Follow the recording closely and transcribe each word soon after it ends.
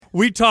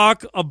we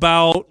talk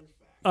about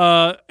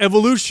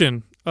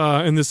evolution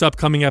in this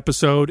upcoming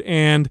episode,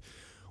 and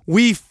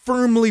we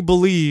firmly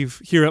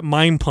believe here at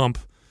Mind Pump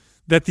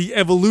that the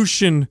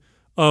evolution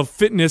of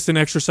fitness and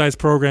exercise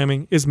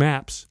programming is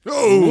MAPS.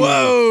 Oh,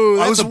 whoa!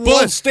 That's a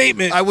bold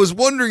statement. I was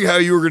wondering how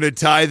you were going to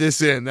tie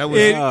this in. That was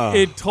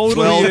it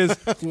totally is.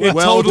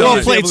 Well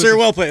played, sir.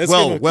 Well played.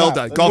 Well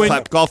done.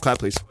 Golf clap,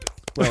 please.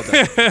 Well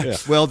done. Yeah.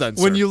 Well done,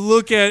 sir. When you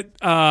look at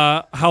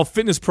how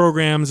fitness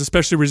programs,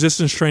 especially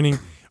resistance training,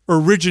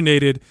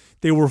 originated,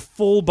 they were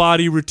full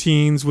body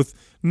routines with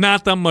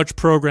not that much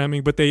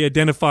programming, but they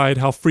identified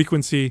how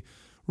frequency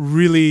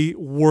really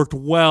worked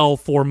well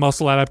for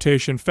muscle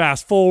adaptation.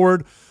 Fast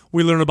forward,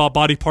 we learn about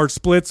body part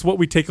splits. What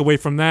we take away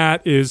from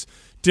that is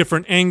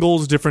different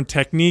angles, different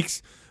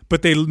techniques,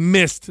 but they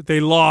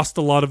lost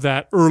a lot of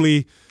that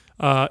early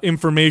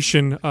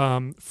information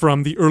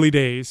from the early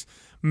days.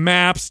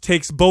 MAPS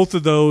takes both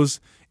of those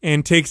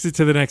and takes it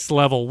to the next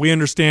level. We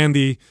understand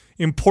the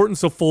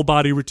importance of full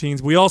body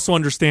routines. We also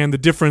understand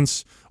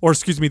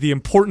the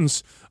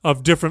importance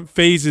of different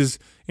phases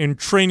in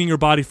training your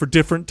body for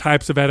different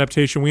types of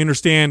adaptation. We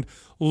understand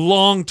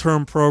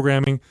long-term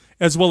programming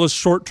as well as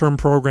short-term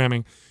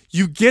programming.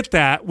 You get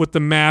that with the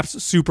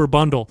MAPS Super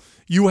Bundle.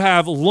 You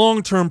have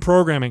long-term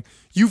programming.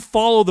 You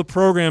follow the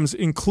programs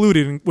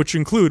included, which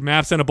include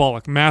MAPS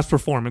Anabolic, MAPS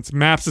Performance,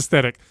 MAPS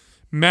Aesthetic,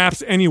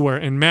 MAPS Anywhere,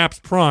 and MAPS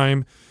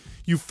Prime.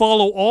 You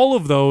follow all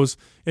of those,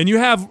 and you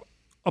have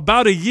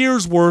about a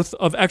year's worth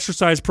of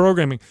exercise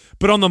programming.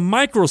 But on the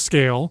micro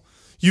scale,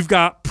 you've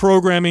got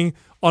programming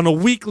on a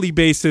weekly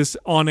basis,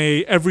 on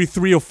a every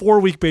 3 or 4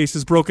 week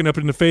basis, broken up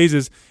into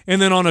phases,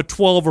 and then on a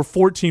 12 or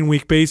 14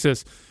 week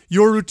basis.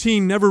 Your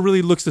routine never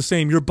really looks the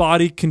same. Your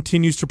body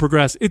continues to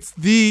progress. It's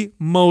the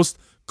most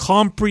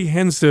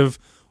comprehensive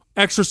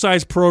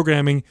exercise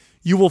programming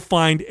you will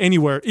find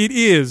anywhere. It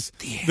is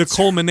the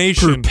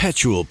culmination.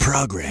 Perpetual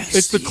progress.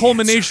 It's the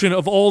culmination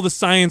of all the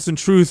science and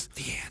truth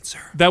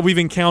that we've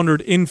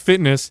encountered in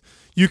fitness.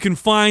 You can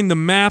find the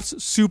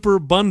MAPS Super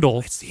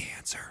Bundle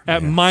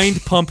at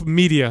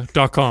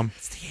mindpumpmedia.com.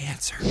 It's the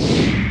answer.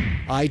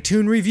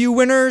 iTunes review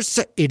winners,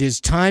 it is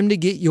time to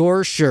get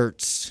your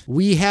shirts.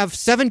 We have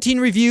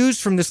 17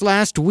 reviews from this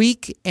last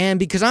week, and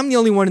because I'm the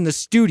only one in the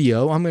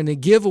studio, I'm going to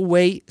give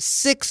away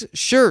 6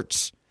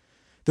 shirts.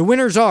 The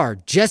winners are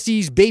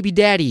Jesse's Baby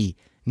Daddy,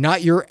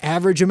 Not Your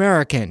Average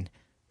American,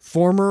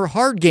 Former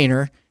Hard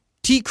Gainer,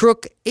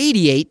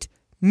 T-Crook88,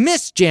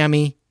 Miss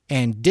Jammy,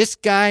 and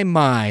Disc Guy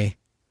Mai.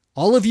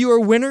 All of you are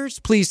winners.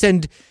 Please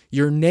send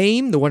your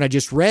name, the one I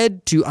just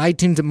read, to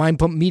iTunes at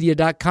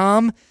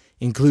mindpumpmedia.com.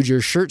 Include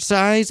your shirt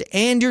size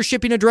and your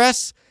shipping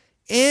address,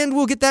 and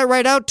we'll get that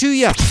right out to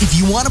you. If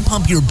you want to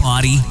pump your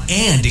body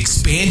and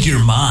expand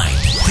your mind,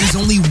 there's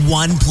only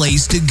one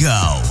place to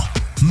go.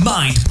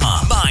 Mind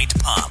Pump. Mind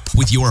Pump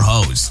with your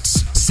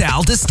hosts,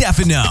 Sal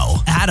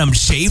DiStefano, Adam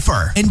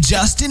Schaefer, and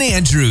Justin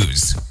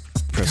Andrews.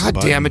 God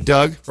damn it,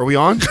 Doug. Are we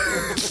on?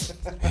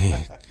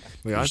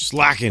 We are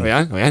slacking. We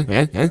on?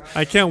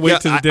 I can't wait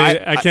till the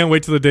day. I can't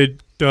wait till the day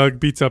Doug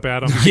beats up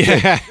Adam.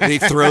 Yeah. They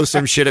throw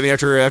some shit at me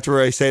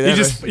after I say that.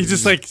 He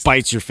just like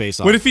bites your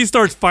face off. What if he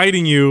starts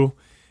fighting you,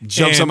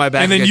 jumps on my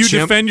back, and then like you a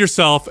chimp? defend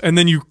yourself, and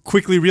then you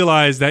quickly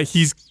realize that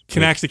he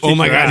can actually kick oh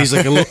my your god, ass.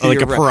 he's like a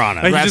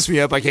piranha. Like, wraps me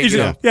up. I can't get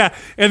up. Yeah,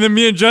 and then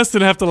me and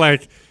Justin have to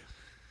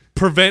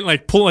pull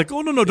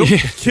oh no, don't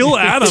kill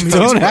Adam.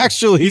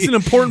 He's an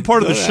important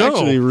part of the show.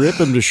 Actually rip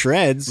him to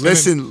shreds.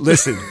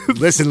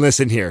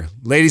 Listen here,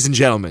 ladies and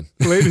gentlemen.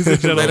 Ladies and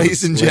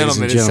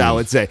gentlemen, as Sal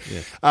would say.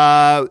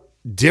 Yeah.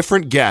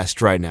 Different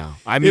guest right now.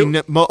 I mean,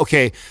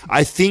 okay,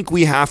 I think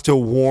we have to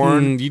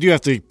warn. You do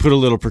have to put a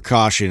little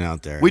precaution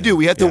out there. We do.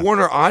 We have to warn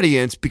our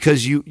audience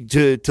because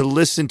to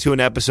listen to an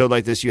episode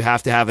like this, you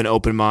have to have an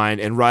open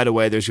mind, and right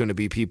away there's going to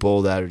be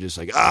people that are just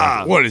like,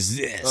 what is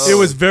this? It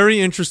was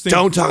very interesting.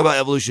 Don't talk about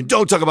evolution.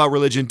 Don't talk about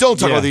religion. Don't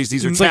talk about these.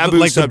 These are taboo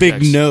like subjects.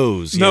 The big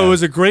nose. No, it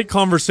was a great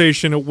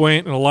conversation. It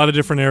went in a lot of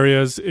different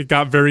areas. It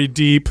got very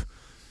deep.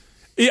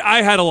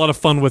 I had a lot of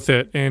fun with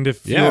it, and it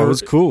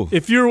was cool.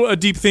 If you're a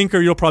deep thinker,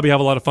 you'll probably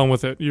have a lot of fun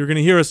with it. You're going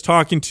to hear us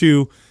talking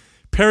to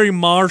Perry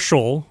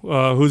Marshall,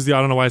 who's I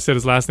don't know why I said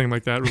his last name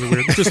like that, really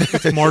weird.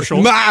 It's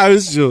Marshall.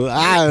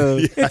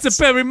 It's a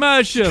Perry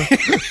Marshall.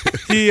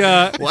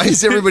 Why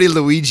is everybody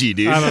Luigi,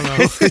 dude? I don't know.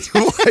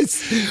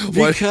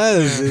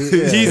 Because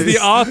he's the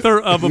author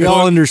of a book. We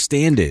all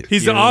understand it.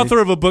 He's the author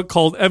of a book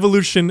called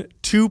Evolution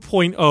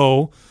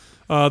 2.0.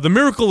 The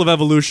Miracle of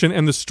Evolution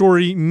and the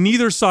Story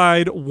Neither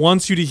Side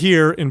Wants You to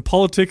Hear in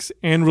Politics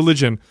and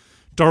Religion.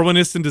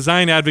 Darwinists and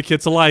design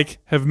advocates alike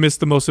have missed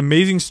the most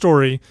amazing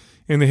story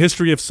in the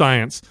history of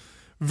science.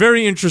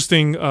 Very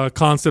interesting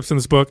concepts in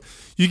this book.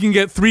 You can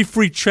get 3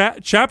 free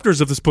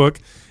chapters of this book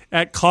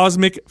at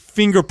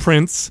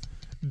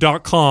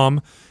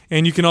cosmicfingerprints.com,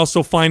 and you can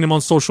also find him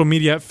on social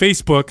media at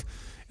Facebook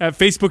at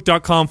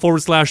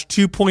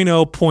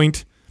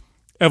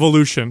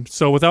facebook.com/2.0.evolution.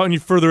 So without any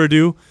further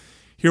ado,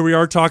 here we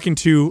are talking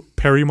to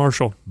Perry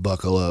Marshall.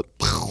 Buckle up.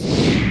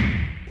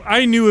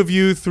 I knew of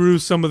you through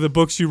some of the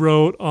books you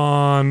wrote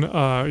on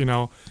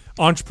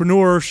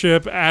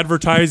entrepreneurship,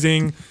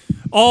 advertising,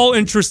 all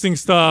interesting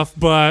stuff.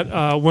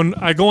 But when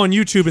I go on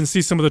YouTube and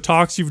see some of the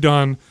talks you've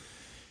done,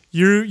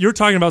 you're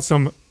talking about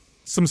some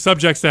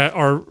subjects that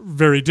are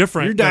very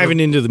different. You're diving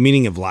into the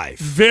meaning of life.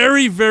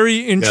 Very, very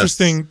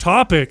interesting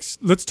topics.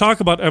 Let's talk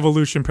about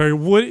evolution, Perry.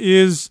 What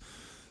is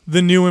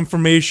the new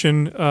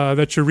information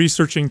that you're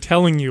researching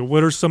telling you?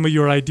 What are some of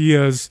your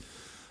ideas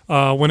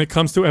when it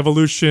comes to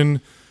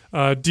evolution,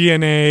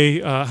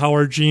 DNA, how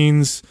our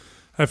genes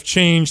have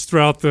changed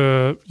throughout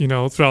the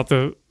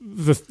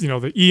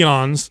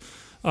eons?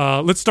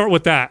 Let's start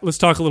with that. Let's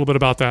talk a little bit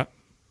about that.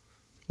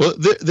 Well,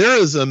 there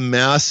is a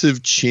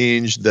massive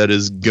change that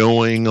is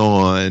going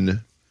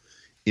on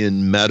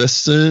in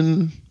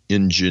medicine,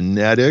 in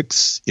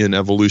genetics, in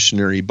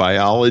evolutionary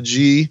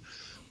biology,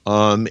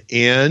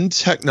 and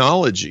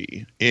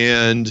technology.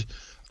 And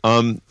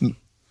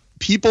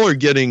people are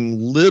getting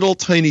little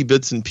tiny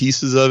bits and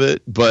pieces of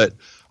it, but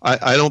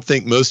I don't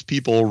think most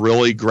people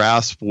really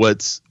grasp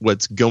what's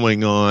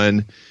going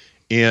on.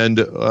 And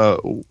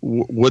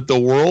what the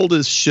world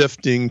is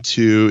shifting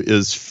to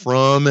is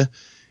from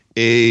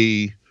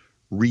a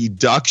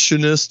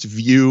reductionist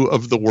view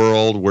of the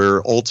world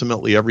where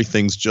ultimately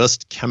everything's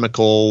just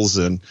chemicals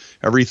and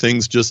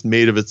everything's just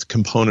made of its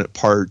component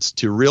parts,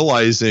 to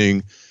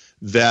realizing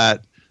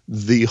that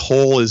the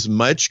whole is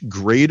much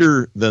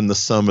greater than the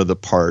sum of the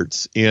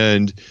parts.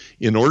 And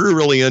in order to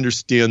really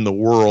understand the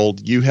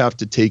world, you have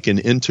to take an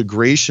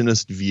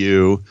integrationist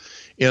view.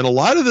 And a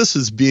lot of this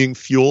is being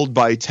fueled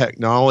by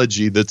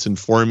technology that's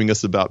informing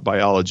us about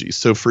biology.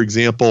 So, for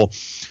example,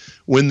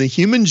 when the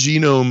human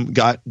genome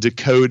got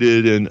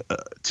decoded in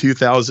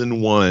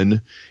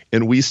 2001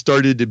 and we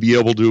started to be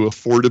able to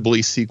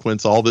affordably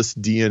sequence all this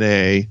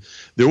DNA,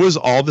 there was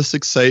all this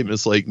excitement.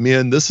 It's like,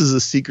 man, this is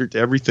a secret to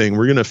everything.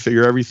 We're going to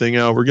figure everything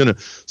out. We're going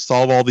to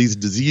solve all these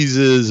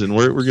diseases, and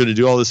we're going to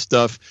do all this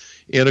stuff.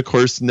 And, of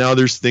course, now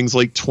there's things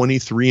like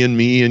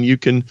 23andMe, and you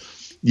can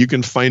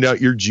find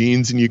out your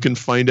genes, and you can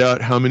find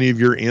out how many of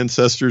your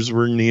ancestors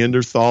were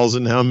Neanderthals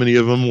and how many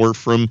of them were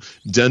from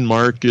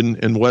Denmark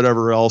and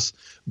whatever else.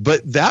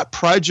 But that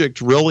project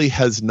really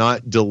has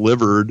not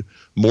delivered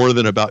more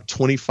than about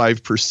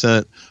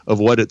 25% of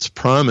what it's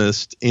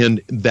promised. And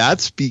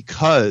that's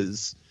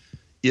because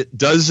it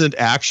doesn't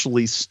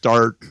actually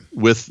start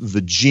with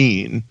the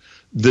gene.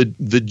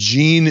 The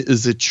gene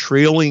is a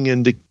trailing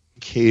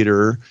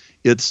indicator.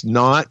 It's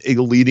not a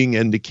leading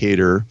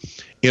indicator.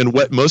 And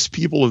what most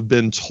people have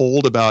been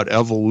told about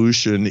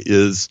evolution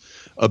is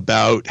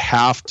about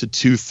half to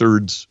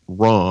 2/3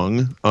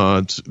 wrong.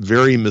 It's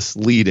very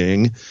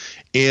misleading.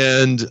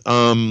 And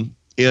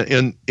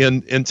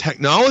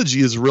technology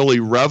is really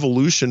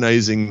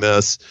revolutionizing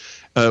this.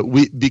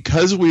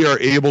 Because we are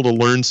able to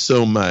learn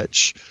so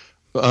much,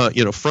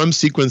 from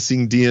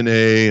sequencing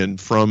DNA and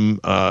from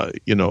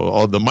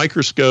all the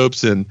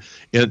microscopes and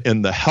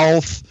the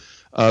health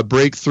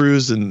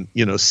breakthroughs and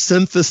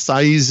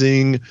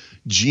synthesizing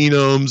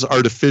genomes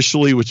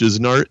artificially, which is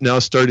now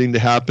starting to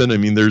happen. I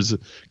mean, there's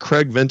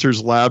Craig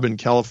Venter's lab in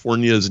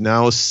California is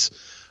now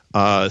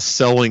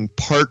selling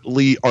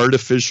partly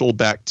artificial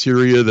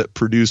bacteria that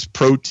produce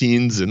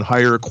proteins in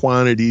higher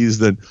quantities.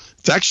 Than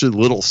it's actually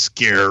a little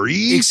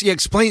scary.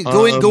 Explain.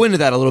 Go into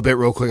that a little bit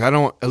real quick.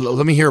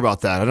 Let me hear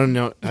about that. I don't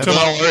know.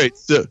 All right.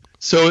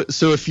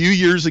 So a few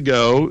years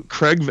ago,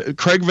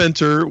 Craig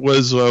Venter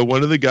was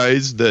one of the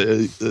guys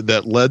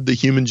that led the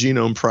Human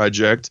Genome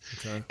Project,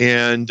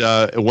 and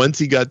once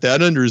he got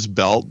that under his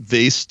belt,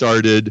 they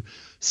started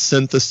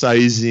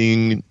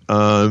synthesizing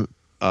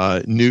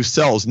new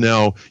cells.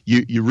 Now,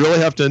 you really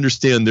have to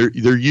understand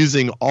they're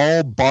using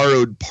all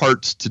borrowed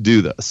parts to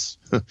do this.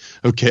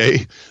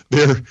 Okay,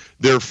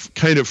 they're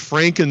kind of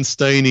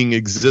Frankensteining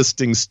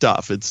existing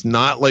stuff. It's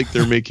not like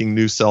they're making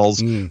new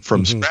cells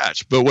from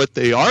scratch. But what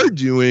they are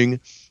doing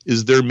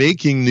is they're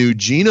making new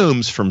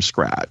genomes from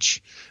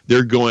scratch.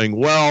 They're going,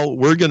 well,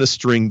 we're going to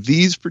string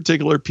these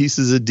particular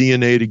pieces of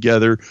DNA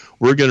together.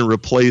 We're going to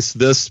replace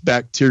this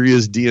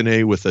bacteria's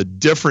DNA with a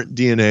different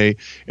DNA,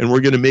 and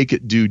we're going to make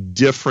it do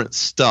different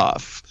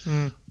stuff.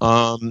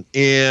 And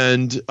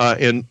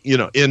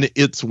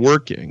it's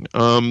working.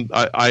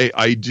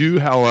 I do,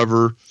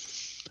 however,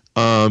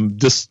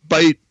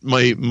 despite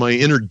my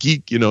inner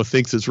geek,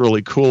 thinks it's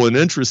really cool and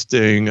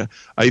interesting,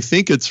 I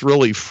think it's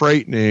really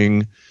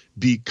frightening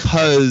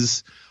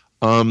because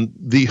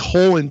the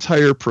whole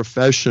entire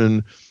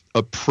profession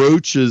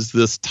approaches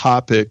this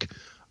topic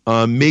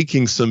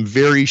making some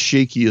very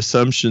shaky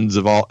assumptions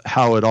of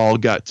how it all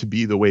got to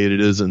be the way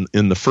it is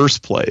in the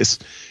first place.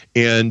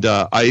 And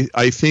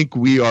I think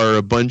we are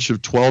a bunch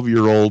of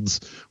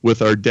 12-year-olds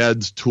with our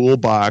dad's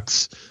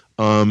toolbox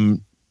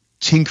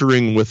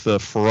tinkering with a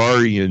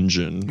Ferrari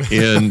engine.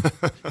 And,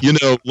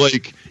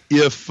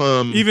 if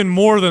even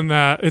more than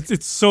that,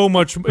 it's so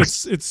much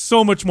it's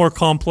so much more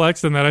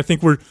complex than that. I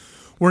think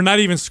we're not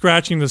even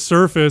scratching the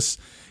surface.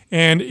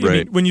 And right. I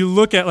mean, when you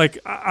look at,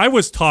 I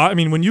was taught,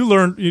 when you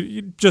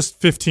learn just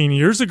 15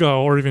 years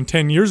ago or even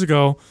 10 years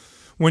ago,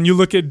 when you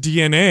look at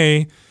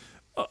DNA,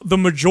 the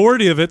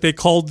majority of it they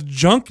called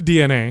junk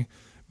DNA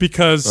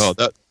because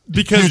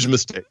because huge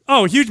mistake.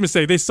 Oh, huge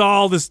mistake. They saw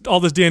all this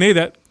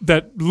DNA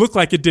that looked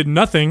like it did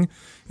nothing,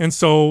 and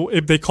so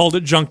they called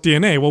it junk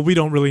DNA. Well, we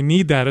don't really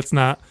need that. It's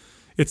not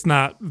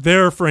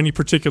there for any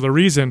particular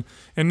reason.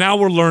 And now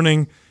we're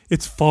learning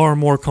it's far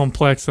more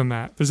complex than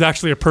that. There's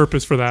actually a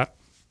purpose for that.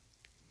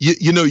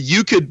 You know,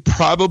 you could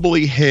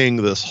probably hang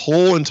this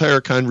whole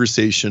entire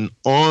conversation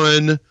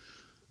on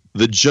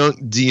the junk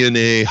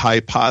DNA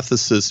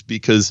hypothesis,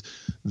 because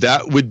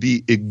that would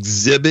be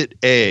exhibit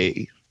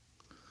A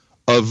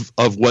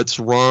of what's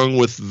wrong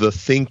with the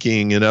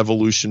thinking in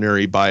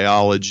evolutionary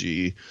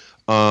biology.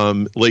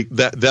 Like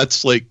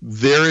that's like,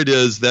 there it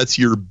is. That's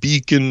your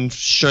beacon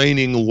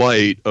shining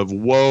light of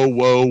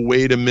whoa,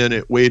 wait a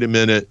minute.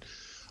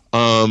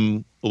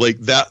 Like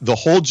that, the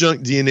whole junk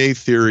DNA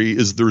theory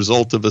is the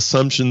result of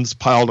assumptions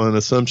piled on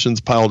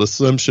assumptions,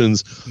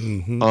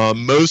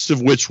 most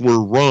of which were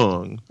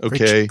wrong.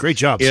 Okay. Great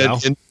job, Sal.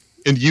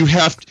 And you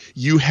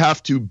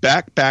have to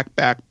back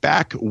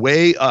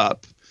way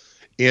up.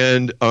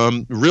 And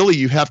really,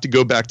 you have to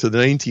go back to the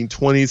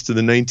 1920s to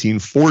the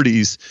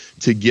 1940s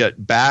to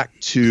get back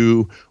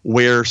to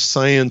where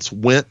science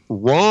went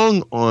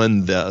wrong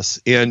on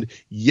this. And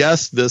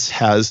yes, this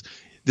has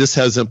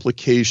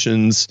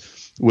implications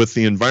with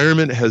the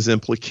environment, it has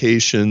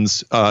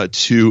implications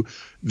to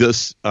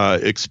this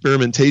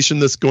experimentation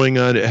that's going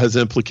on. It has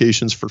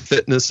implications for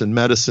fitness and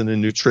medicine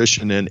and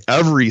nutrition and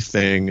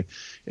everything.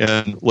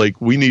 And like,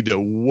 we need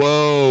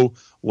to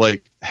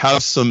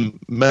have some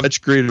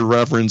much greater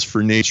reverence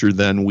for nature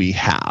than we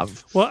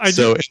have. Well, I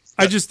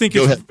just think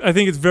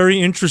it's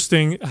very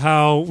interesting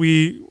how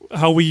we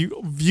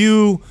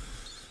view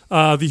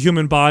the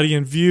human body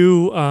and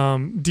view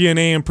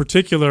DNA in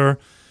particular,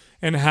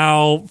 and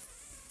how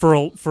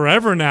for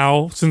forever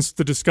now, since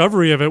the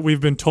discovery of it,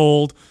 we've been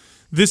told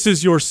this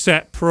is your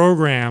set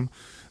program,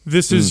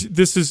 this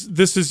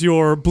is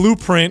your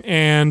blueprint,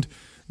 and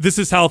this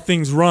is how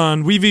things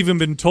run. We've even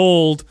been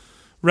told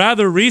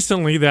rather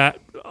recently that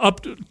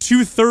up to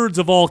 2/3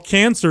 of all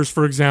cancers,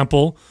 for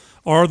example,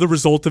 are the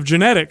result of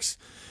genetics.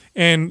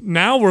 And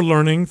now we're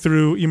learning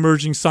through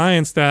emerging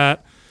science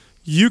that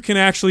you can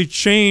actually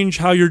change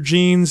how your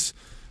genes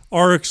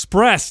are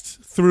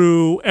expressed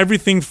through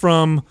everything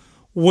from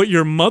what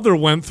your mother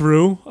went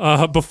through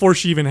before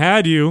she even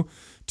had you,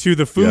 to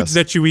the foods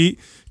that you eat,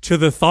 to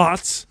the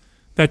thoughts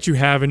that you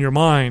have in your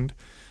mind.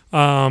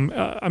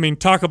 I mean,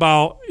 talk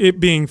about it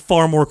being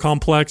far more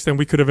complex than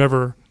we could have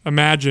ever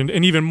imagined,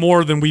 and even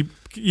more than we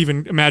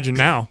even imagine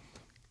now.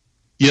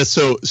 Yeah.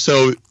 So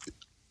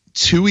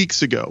 2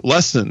 weeks ago,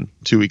 less than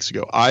 2 weeks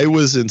ago, I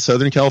was in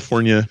Southern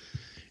California,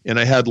 and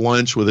I had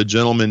lunch with a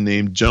gentleman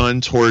named John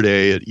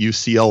Torday at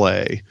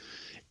UCLA.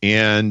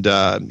 And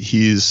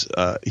he's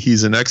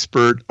an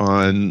expert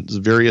on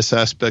various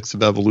aspects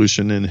of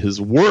evolution, and his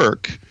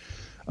work,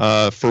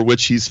 for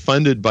which he's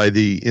funded by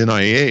the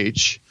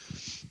NIH,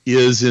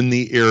 is in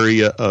the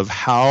area of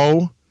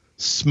how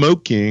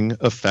smoking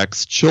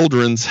affects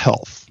children's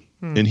health.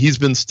 And he's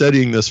been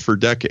studying this for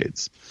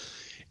decades.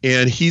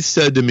 And he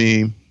said to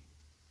me,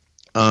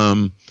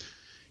 so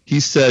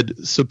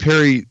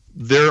Perry,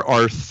 there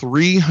are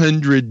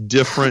 300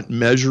 different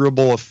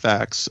measurable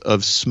effects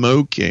of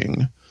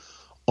smoking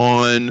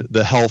on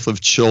the health of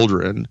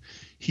children.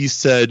 He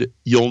said,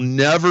 you'll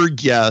never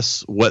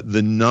guess what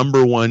the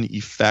number one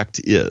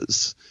effect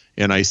is.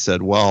 And I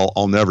said, well,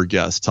 I'll never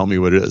guess. Tell me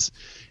what it is.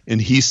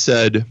 And he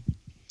said,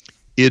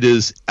 it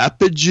is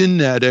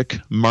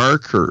epigenetic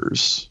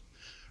markers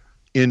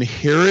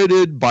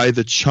inherited by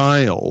the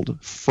child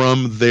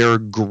from their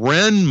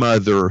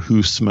grandmother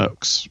who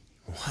smokes.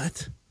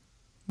 What?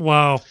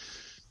 Wow.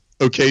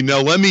 Okay,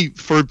 now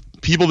for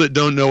people that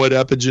don't know what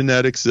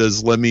epigenetics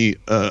is, let me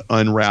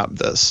unwrap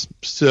this.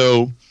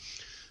 So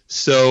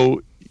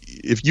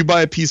if you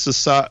buy a piece of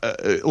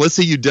let's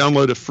say you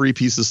download a free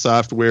piece of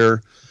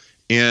software,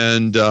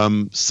 and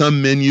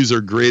some menus are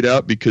grayed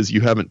out because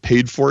you haven't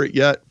paid for it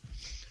yet.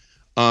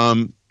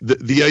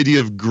 The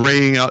idea of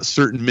graying out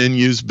certain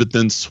menus but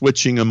then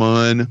switching them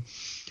on,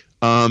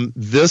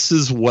 this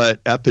is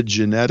what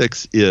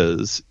epigenetics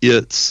is.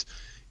 It's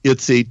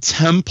a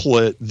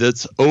template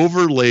that's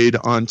overlaid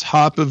on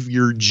top of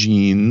your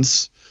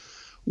genes,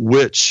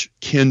 which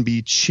can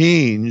be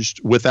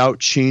changed without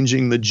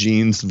changing the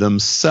genes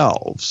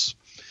themselves.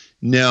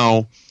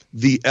 Now,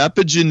 the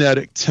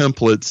epigenetic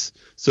templates,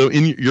 so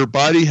your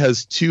body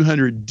has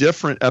 200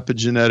 different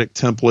epigenetic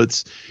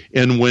templates,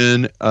 and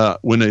when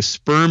a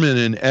sperm and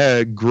an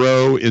egg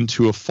grow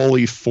into a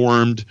fully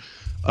formed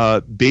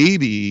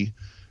baby,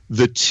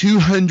 the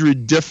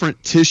 200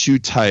 different tissue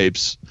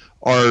types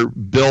are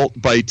built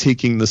by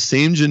taking the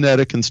same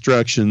genetic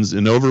instructions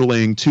and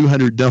overlaying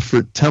 200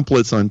 different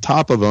templates on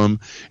top of them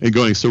and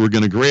going, so we're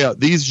going to gray out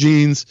these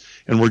genes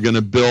and we're going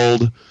to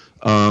build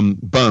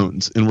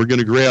bones, and we're going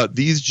to gray out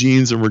these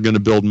genes and we're going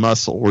to build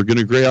muscle. We're going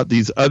to gray out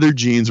these other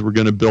genes and we're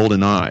going to build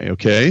an eye,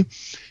 okay?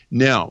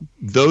 Now,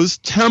 those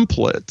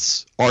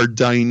templates are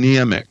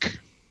dynamic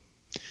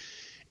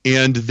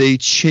and they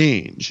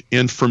change.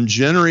 And from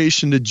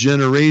generation to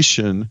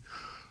generation,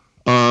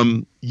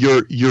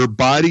 your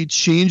body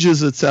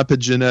changes its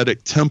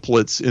epigenetic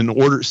templates in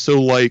order.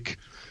 So like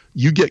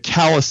you get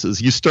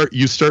calluses. You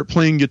start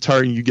playing guitar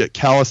and you get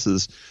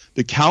calluses.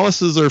 The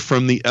calluses are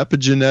from the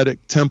epigenetic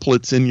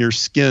templates in your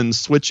skin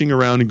switching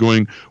around and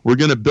going, we're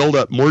going to build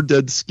up more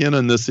dead skin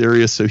on this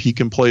area so he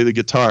can play the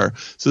guitar.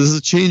 So this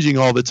is changing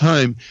all the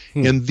time.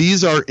 And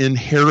these are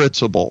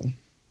inheritable.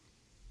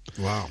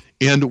 Wow.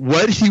 And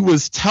what he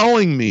was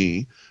telling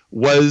me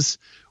was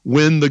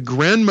when the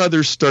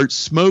grandmother starts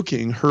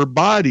smoking, her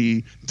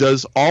body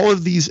does all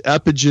of these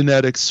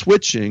epigenetic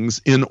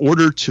switchings in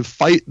order to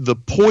fight the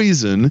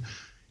poison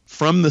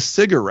from the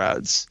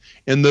cigarettes.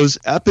 And those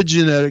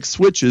epigenetic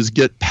switches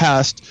get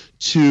passed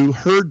to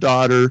her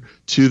daughter,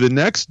 to the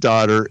next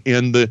daughter,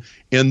 and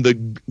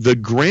the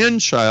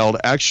grandchild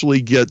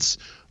actually gets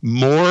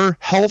more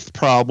health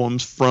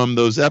problems from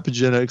those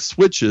epigenetic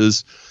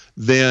switches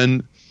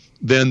than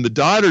the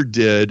daughter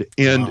did.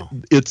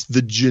 And It's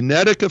the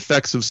genetic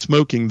effects of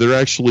smoking. They're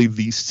actually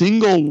the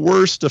single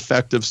worst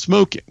effect of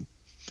smoking.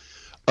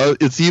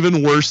 It's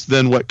even worse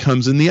than what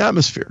comes in the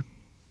atmosphere.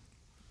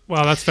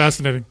 Wow, that's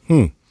fascinating.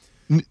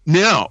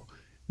 Now,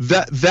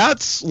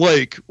 that's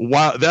like,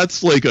 wow,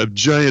 that's like a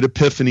giant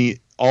epiphany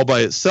all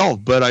by itself.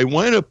 But I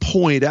want to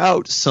point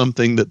out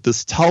something that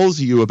this tells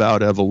you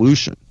about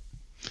evolution.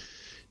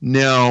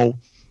 Now,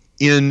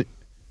 in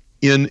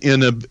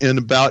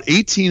about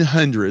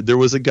 1800, there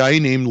was a guy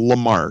named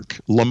Lamarck.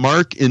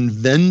 Lamarck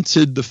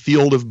invented the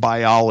field of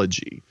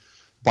biology.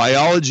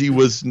 Biology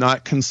was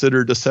not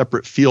considered a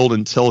separate field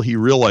until he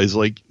realized,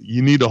 like,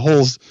 you need a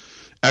whole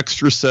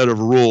extra set of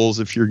rules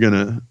if you're going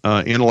to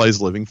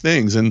analyze living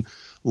things. And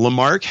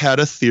Lamarck had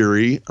a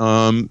theory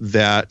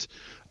that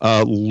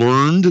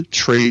learned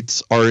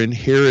traits are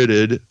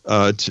inherited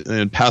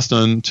and passed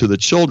on to the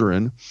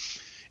children.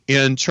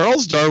 And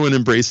Charles Darwin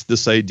embraced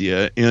this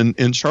idea.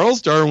 And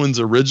Charles Darwin's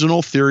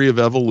original theory of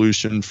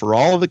evolution, for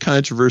all of the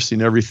controversy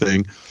and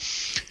everything,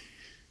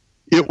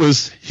 it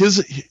was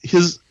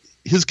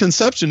his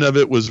conception of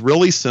it was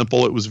really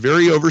simple. It was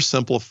very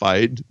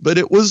oversimplified, but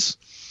it was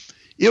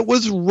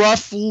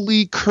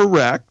roughly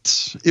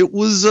correct. It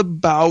was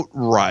about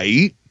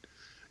right,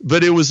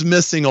 but it was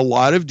missing a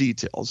lot of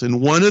details.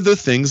 And one of the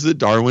things that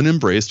Darwin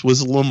embraced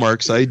was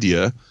Lamarck's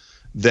idea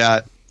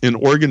that an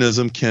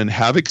organism can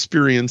have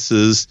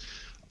experiences,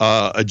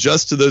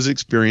 adjust to those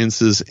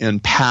experiences,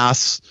 and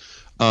pass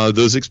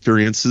those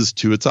experiences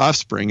to its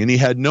offspring. And he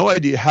had no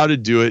idea how to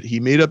do it. He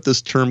made up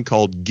this term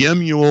called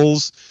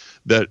gemmules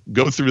that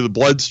go through the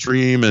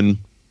bloodstream, and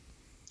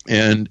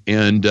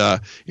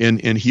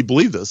he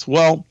believed this.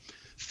 Well,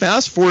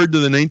 fast forward to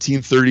the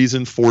 1930s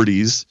and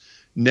 40s.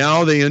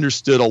 Now they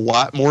understood a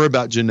lot more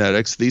about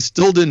genetics. They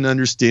still didn't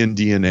understand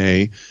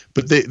DNA,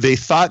 but they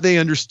thought they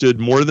understood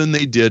more than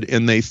they did,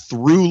 and they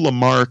threw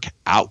Lamarck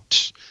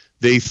out.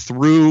 They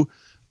threw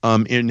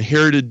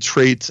inherited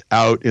traits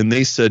out, and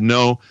they said,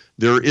 no,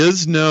 there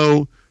is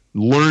no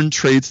learned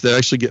traits that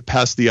actually get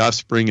past the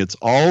offspring. It's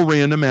all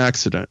random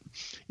accident.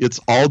 It's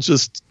all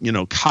just,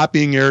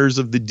 copying errors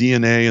of the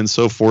DNA and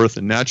so forth,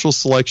 and natural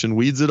selection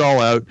weeds it all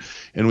out,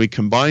 and we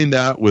combine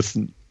that with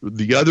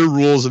the other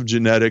rules of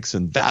genetics,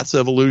 and that's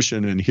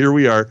evolution, and here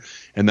we are.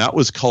 And that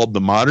was called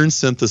the modern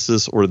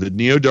synthesis, or the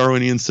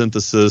neo-Darwinian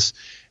synthesis,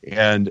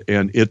 and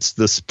it's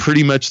this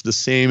pretty much the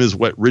same as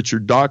what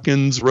Richard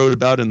Dawkins wrote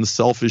about in The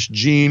Selfish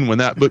Gene when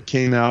that book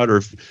came out, or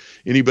if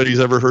anybody's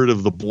ever heard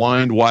of The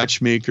Blind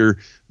Watchmaker.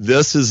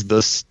 This is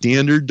the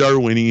standard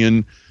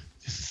Darwinian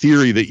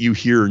theory that you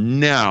hear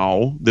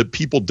now that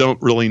people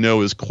don't really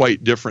know is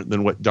quite different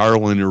than what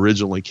Darwin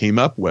originally came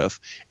up with,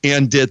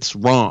 and it's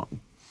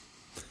wrong.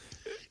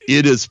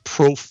 It is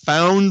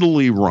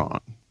profoundly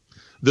wrong.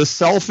 The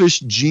selfish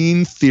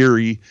gene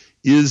theory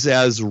is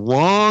as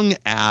wrong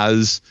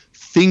as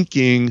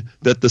thinking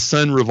that the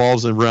sun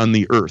revolves around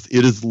the earth.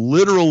 It is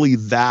literally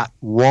that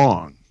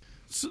wrong.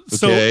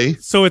 Okay?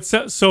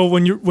 So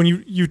when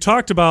you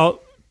talked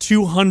about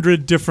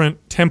 200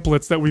 different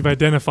templates that we've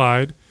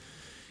identified,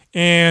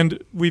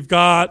 and we've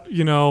got,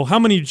 how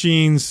many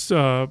genes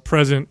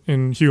present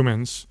in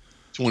humans?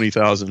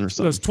 20,000 or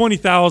so. That's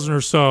 20,000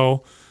 or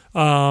so.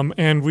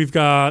 And we've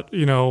got,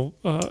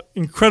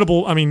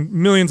 incredible,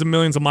 millions and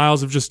millions of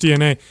miles of just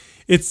DNA.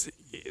 It's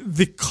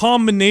the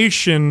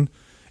combination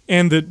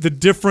and the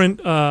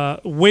different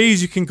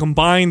ways you can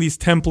combine these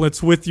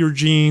templates with your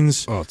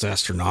genes. Oh, it's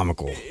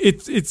astronomical.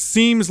 It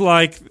seems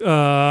like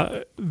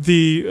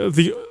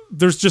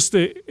there's just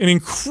an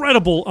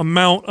incredible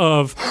amount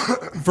of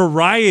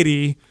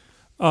variety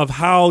of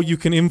how you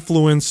can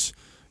influence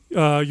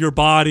your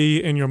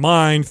body and your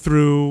mind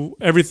through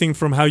everything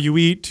from how you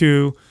eat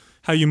to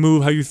how you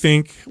move, how you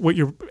think, what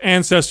your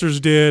ancestors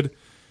did.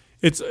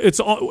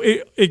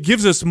 It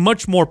gives us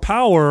much more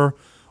power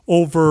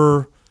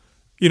over,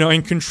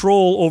 and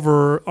control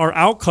over our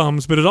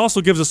outcomes, but it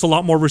also gives us a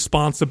lot more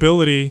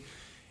responsibility.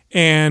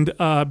 And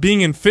being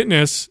in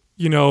fitness,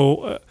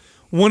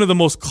 one of the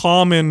most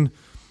common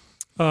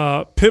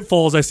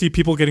pitfalls I see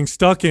people getting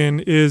stuck in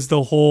is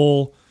the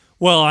whole,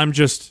 well, I'm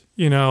just,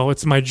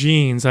 it's my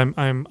genes.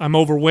 I'm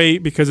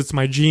overweight because it's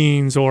my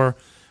genes, or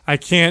I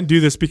can't do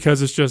this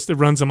because it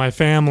runs in my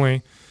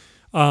family.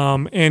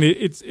 And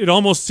it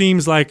almost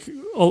seems like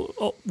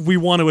we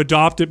want to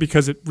adopt it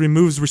because it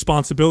removes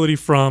responsibility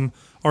from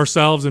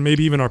ourselves and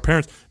maybe even our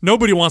parents.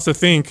 Nobody wants to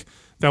think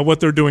that what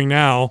they're doing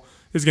now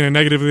is going to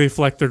negatively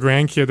affect their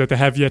grandkid that they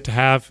have yet to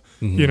have,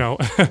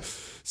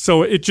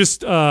 So it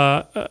just,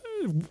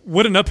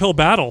 what an uphill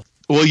battle.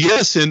 Well,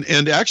 yes,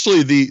 and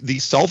actually the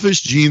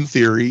selfish gene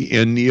theory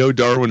and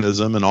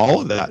neo-Darwinism and all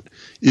of that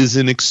is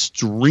an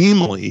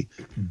extremely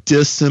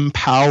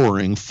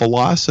disempowering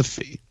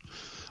philosophy.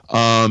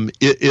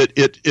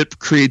 It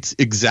creates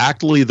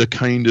exactly the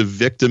kind of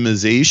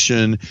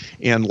victimization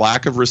and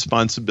lack of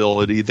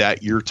responsibility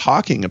that you're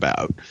talking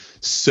about.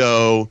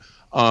 So,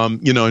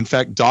 in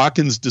fact,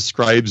 Dawkins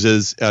describes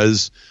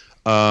as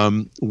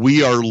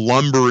we are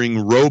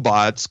lumbering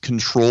robots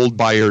controlled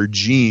by our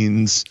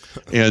genes,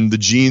 and the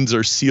genes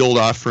are sealed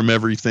off from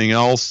everything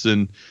else.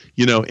 And,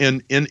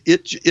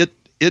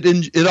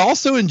 it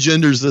also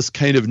engenders this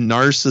kind of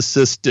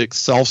narcissistic,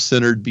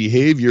 self-centered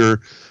behavior.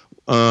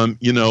 Well,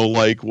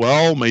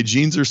 my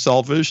genes are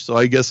selfish, so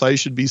I guess I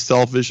should be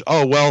selfish.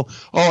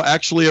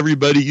 Actually,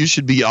 everybody, you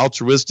should be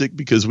altruistic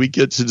because we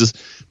get to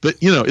just. But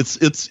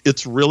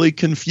it's really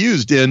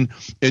confused, and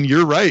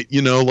you're right.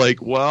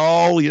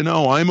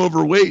 I'm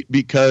overweight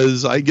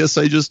because I guess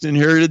I just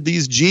inherited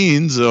these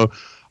genes. So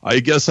I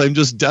guess I'm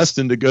just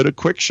destined to go to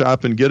Quick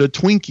Shop and get a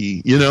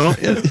Twinkie.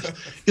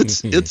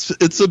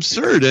 It's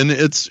absurd, and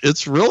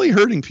it's really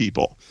hurting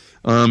people.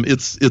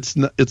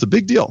 It's a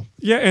big deal.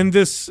 Yeah, and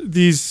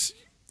these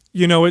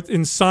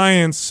in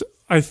science,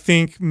 I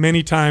think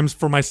many times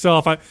for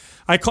myself,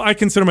 I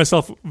consider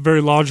myself a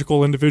very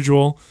logical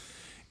individual,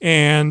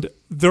 and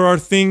there are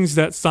things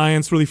that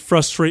science really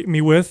frustrate me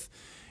with,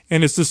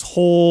 and it's this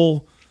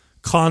whole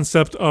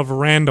concept of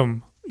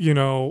random.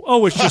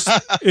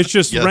 It's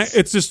just Yes.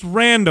 it's just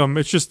random.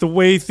 It's just the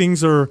way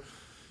things are,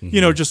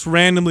 just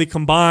randomly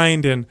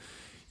combined, and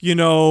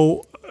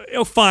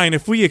fine,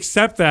 if we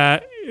accept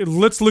that,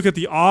 let's look at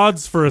the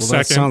odds for a second.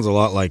 That sounds a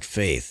lot like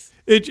faith.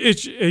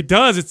 It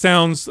does. It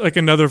sounds like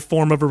another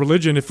form of a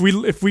religion. If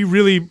we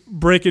really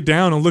break it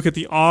down and look at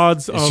the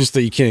odds It's just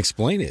that you can't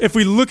explain it. if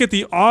we look at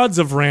the odds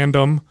of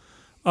random,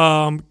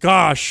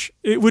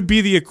 it would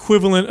be the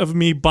equivalent of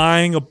me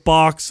buying a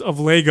box of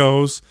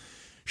Legos,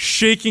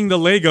 shaking the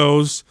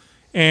Legos,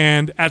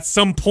 and at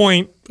some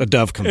point A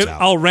dove comes out.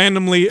 I'll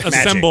randomly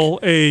assemble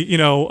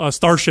a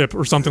starship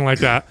or something like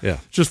that. Yeah.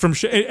 Just from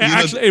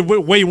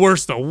way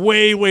worse though.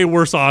 Way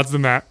worse odds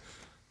than that.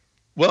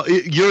 Well,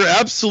 you're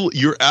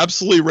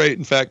absolutely right.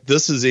 In fact,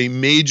 this is a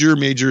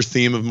major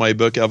theme of my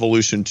book,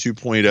 Evolution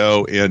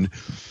 2.0. And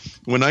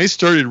when I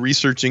started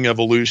researching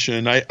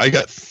evolution, I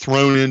got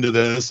thrown into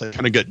this. I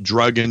kind of got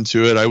drug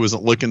into it. I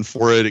wasn't looking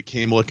for it. It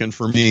came looking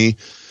for me.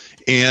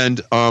 And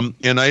at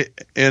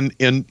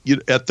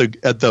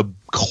the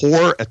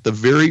core, at the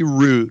very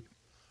root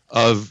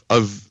of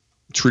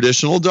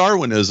traditional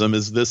Darwinism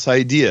is this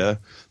idea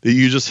that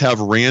you just have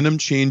random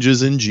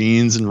changes in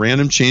genes and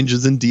random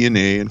changes in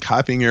DNA and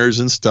copying errors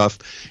and stuff,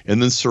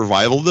 and then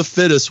survival of the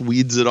fittest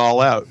weeds it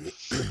all out.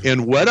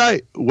 And what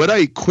I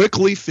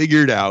quickly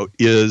figured out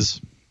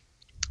is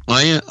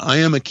I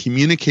am a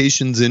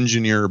communications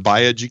engineer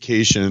by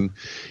education,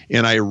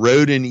 and I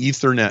wrote an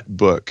Ethernet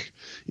book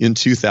in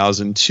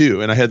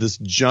 2002, and I had this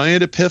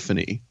giant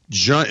epiphany.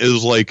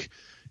 It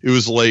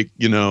was like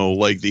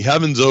the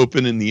heavens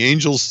open and the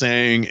angels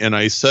sang, and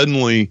I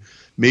suddenly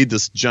made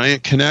this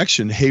giant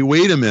connection. Hey,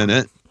 wait a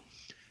minute.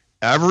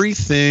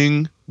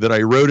 Everything that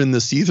I wrote in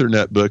this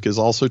Ethernet book is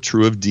also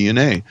true of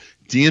DNA.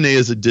 DNA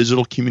is a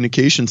digital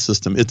communication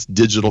system. It's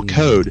digital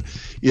code.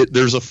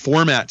 There's a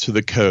format to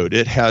the code.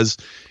 It has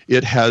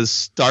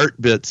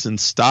start bits and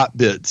stop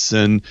bits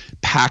and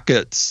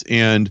packets,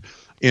 and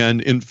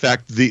in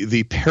fact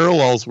the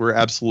parallels were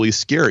absolutely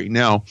scary.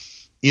 Now,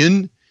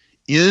 in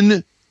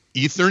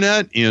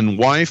Ethernet, in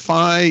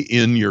Wi-Fi,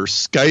 in your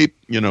Skype,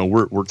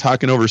 we're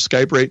talking over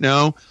Skype right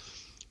now.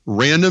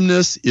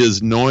 Randomness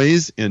is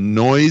noise, and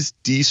noise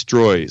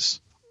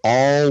destroys.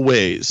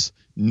 Always.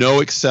 No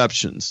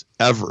exceptions,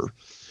 ever.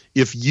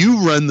 If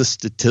you run the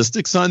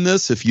statistics on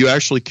this, if you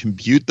actually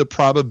compute the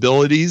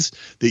probabilities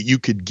that you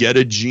could get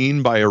a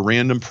gene by a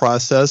random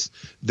process,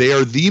 they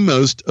are the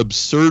most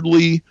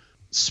absurdly,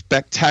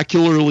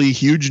 spectacularly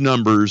huge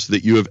numbers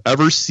that you have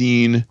ever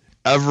seen,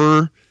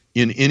 ever,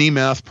 in any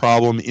math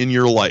problem in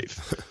your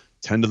life.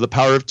 10 to the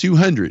power of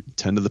 200,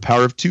 10 to the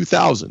power of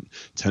 2,000,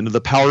 10 to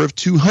the power of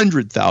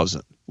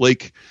 200,000.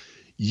 Like,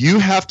 you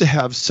have to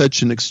have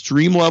such an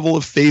extreme level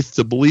of faith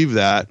to believe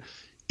that.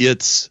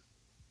 It's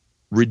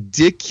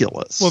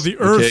ridiculous. Well, the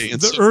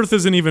Earth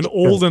isn't even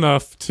old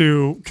enough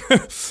to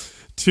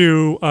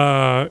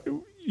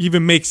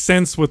even make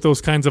sense with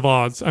those kinds of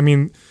odds. I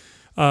mean,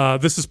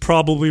 this is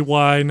probably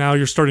why now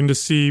you're starting to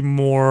see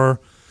more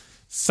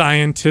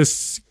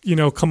scientists,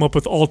 come up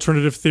with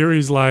alternative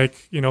theories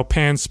like,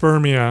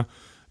 panspermia,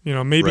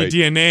 maybe Right.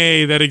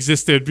 DNA that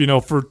existed,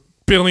 for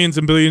billions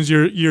and billions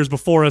years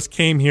before us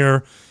came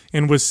here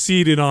and was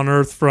seeded on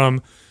Earth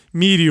from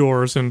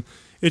meteors. And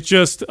It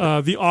just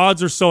the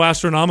odds are so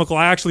astronomical.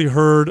 I actually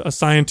heard a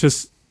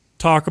scientist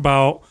talk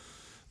about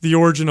the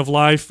origin of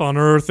life on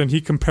Earth, and he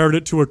compared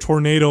it to a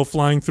tornado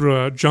flying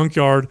through a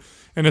junkyard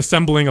and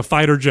assembling a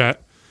fighter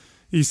jet.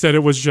 He said it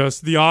was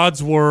just, the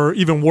odds were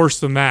even worse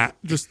than that.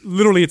 Just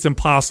literally, it's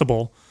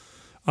impossible.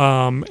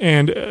 And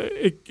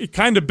it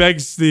kind of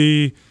begs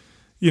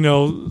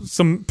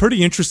some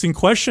pretty interesting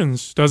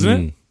questions,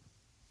 doesn't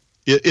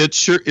it? It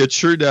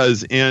sure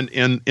does.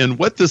 And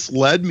what this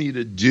led me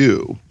to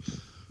do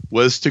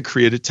was to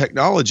create a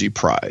technology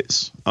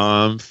prize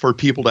for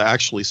people to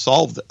actually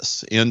solve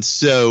this. And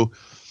so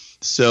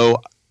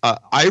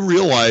I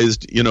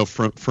realized,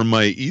 from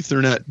my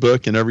Ethernet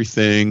book and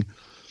everything,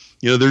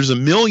 there's a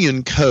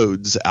million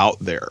codes out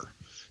there.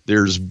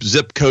 There's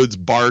zip codes,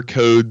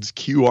 barcodes,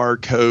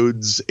 QR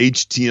codes,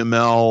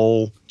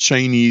 HTML,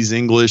 Chinese,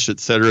 English,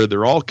 etc.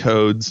 They're all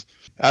codes.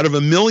 Out of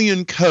a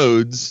million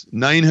codes,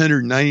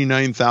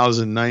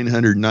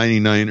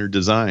 999,999 are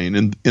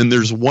designed. And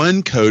there's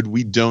one code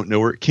we don't know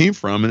where it came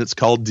from, and it's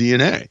called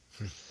DNA.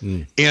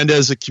 And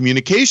as a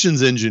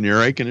communications engineer,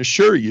 I can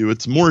assure you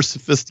it's more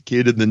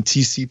sophisticated than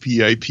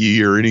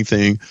TCP/IP or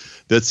anything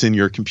that's in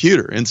your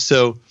computer. And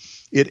so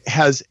it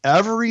has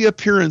every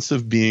appearance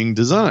of being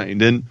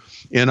designed. And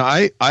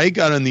I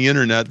got on the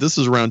internet, this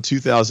is around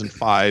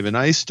 2005, and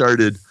I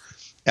started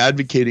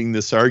advocating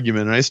this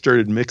argument, and I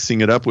started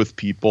mixing it up with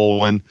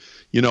people. And,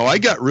 I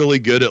got really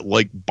good at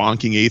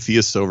bonking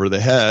atheists over the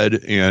head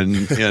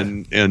and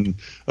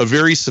a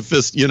very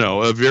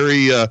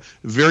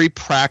very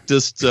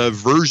practiced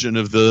version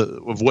of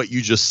what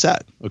you just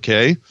said.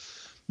 Okay.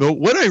 But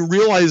what I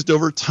realized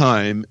over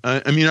time, I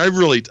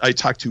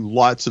talked to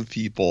lots of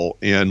people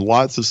and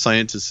lots of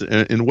scientists,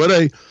 and what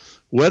I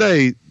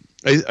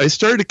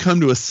started to come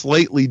to a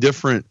slightly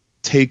different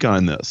take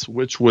on this,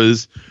 which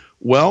was,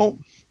 well,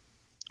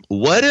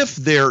 what if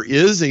there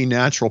is a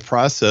natural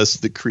process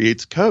that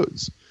creates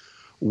codes?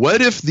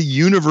 What if the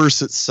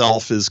universe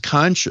itself is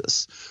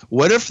conscious?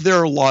 What if there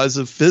are laws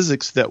of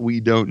physics that we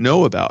don't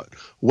know about?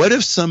 What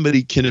if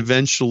somebody can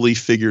eventually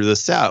figure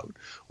this out?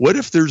 What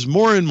if there's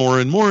more and more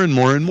and more and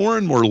more and more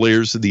and more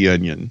layers of the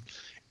onion?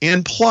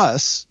 And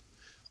plus,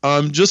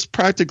 just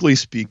practically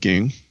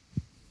speaking,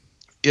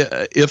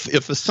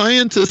 if a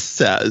scientist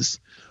says,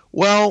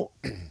 well,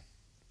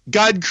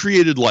 God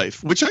created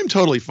life, which I'm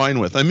totally fine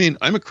with. I mean,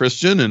 I'm a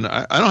Christian, and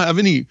I don't have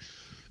any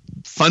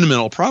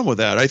fundamental problem with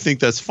that. I think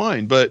that's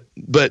fine. But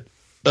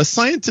a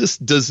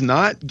scientist does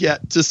not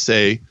get to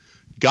say,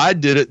 God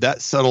did it,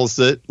 that settles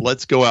it,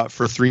 let's go out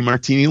for a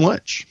 3-martini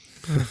lunch.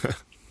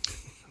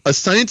 A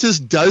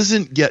scientist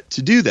doesn't get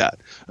to do that.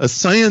 A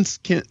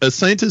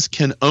scientist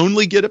can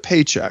only get a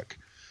paycheck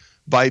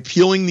by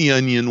peeling the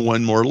onion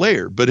one more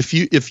layer. But if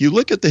you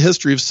look at the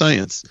history of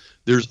science,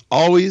 there's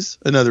always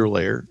another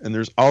layer, and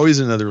there's always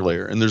another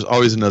layer, and there's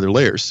always another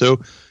layer. So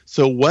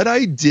what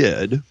I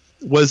did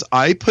was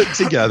I put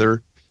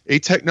together a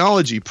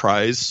technology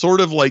prize,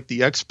 sort of like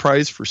the X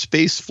Prize for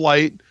space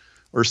flight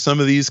or some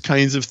of these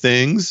kinds of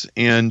things.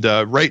 And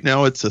right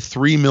now it's a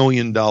 $3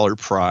 million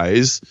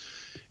prize.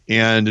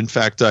 And in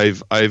fact,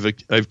 I've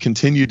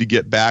continued to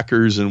get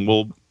backers, and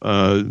won't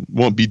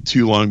be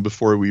too long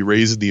before we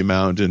raise the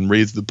amount and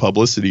raise the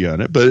publicity on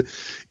it. But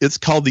it's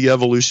called the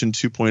Evolution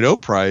 2.0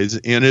 Prize,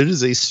 and it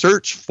is a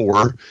search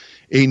for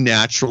a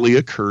naturally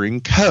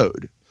occurring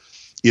code.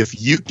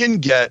 If you can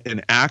get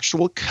an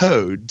actual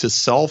code to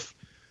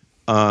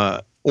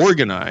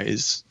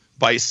self-organize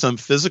by some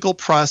physical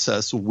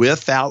process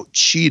without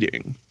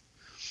cheating,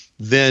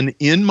 then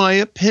in my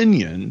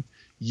opinion,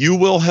 you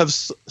will have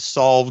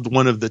solved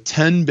one of the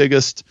 10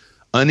 biggest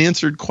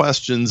unanswered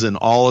questions in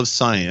all of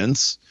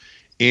science,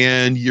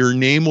 and your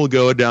name will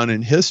go down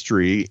in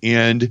history.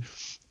 And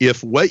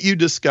if what you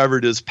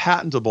discovered is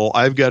patentable,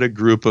 I've got a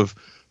group of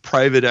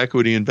private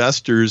equity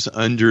investors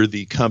under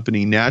the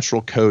company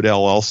Natural Code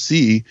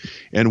LLC,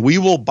 and we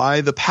will buy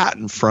the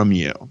patent from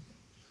you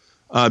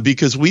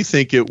because we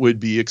think it would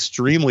be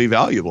extremely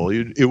valuable.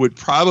 It would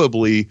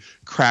probably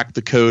crack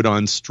the code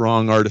on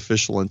strong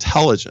artificial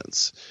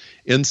intelligence.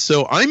 And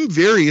so I'm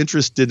very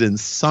interested in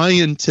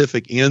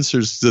scientific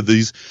answers to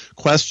these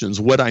questions.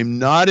 What I'm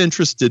not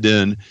interested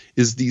in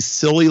is these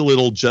silly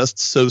little just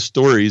so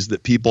stories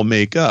that people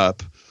make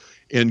up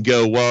and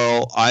go,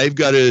 well,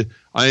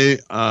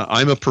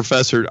 I'm a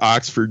professor at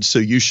Oxford, so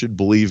you should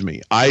believe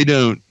me. I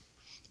don't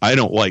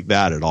like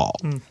that at all.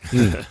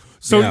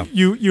 So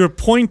you're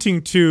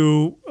pointing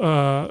to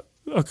a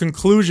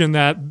conclusion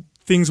that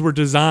things were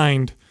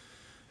designed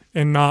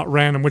and not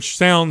random, which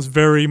sounds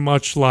very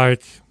much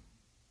like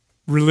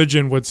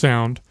religion would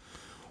sound.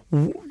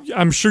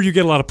 I'm sure you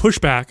get a lot of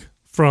pushback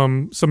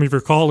from some of your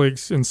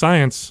colleagues in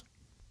science.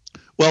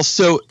 Well,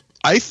 so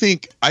I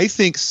think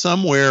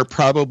somewhere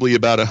probably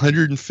about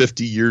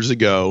 150 years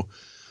ago,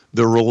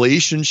 the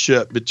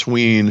relationship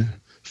between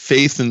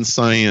faith and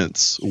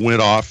science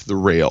went off the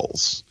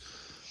rails.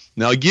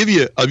 Now, I'll give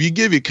you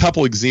a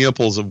couple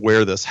examples of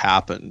where this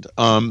happened.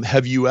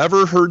 Have you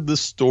ever heard the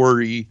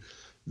story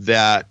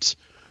that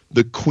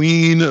the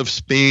Queen of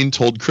Spain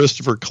told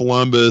Christopher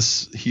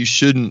Columbus he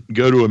shouldn't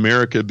go to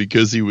America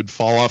because he would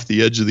fall off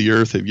the edge of the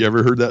earth. Have you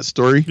ever heard that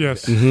story?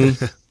 Yes.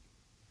 Mm-hmm.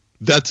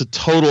 That's a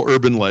total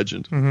urban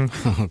legend.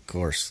 Mm-hmm. Of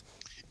course.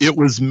 It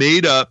was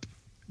made up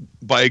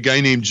by a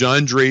guy named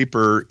John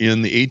Draper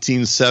in the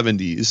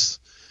 1870s,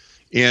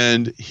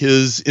 and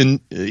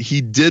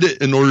he did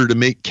it in order to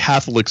make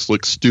Catholics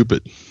look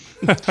stupid.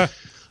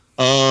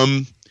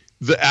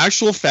 The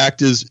actual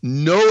fact is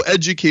no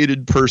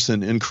educated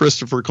person in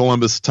Christopher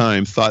Columbus'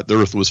 time thought the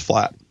earth was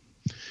flat.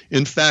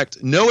 In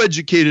fact, no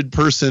educated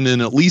person in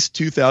at least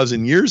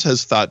 2,000 years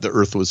has thought the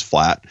earth was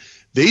flat.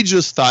 They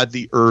just thought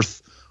the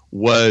earth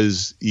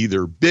was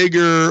either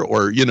bigger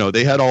or,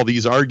 they had all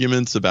these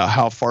arguments about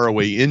how far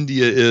away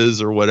India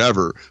is or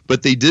whatever,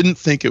 but they didn't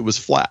think it was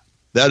flat.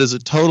 That is a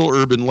total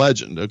urban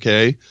legend,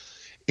 okay?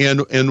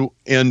 And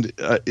in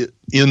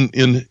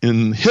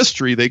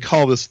history, they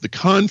call this the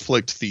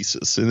conflict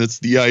thesis, and it's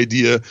the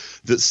idea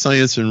that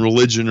science and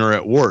religion are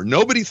at war.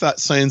 Nobody thought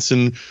science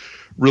and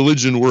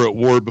religion were at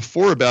war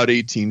before about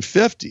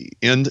 1850,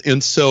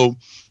 and so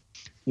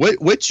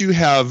what you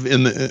have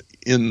in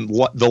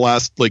the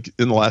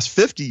last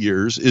 50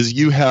 years is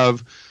you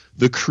have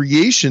the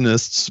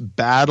creationists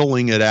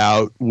battling it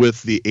out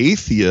with the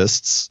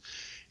atheists,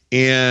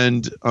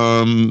 and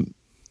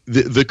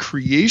the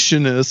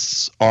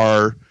creationists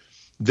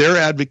they're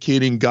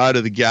advocating God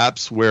of the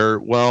gaps where,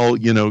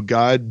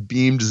 God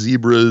beamed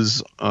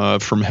zebras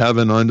from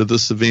heaven onto the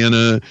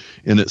savannah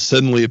and it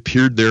suddenly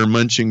appeared there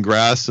munching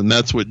grass, and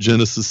that's what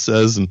Genesis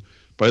says. And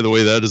by the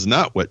way, that is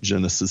not what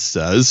Genesis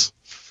says.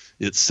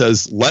 It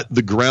says, let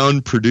the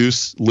ground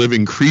produce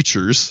living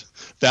creatures.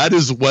 That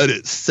is what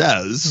it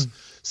says.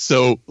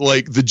 So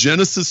the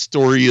Genesis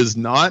story is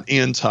not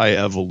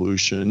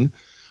anti-evolution.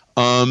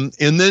 And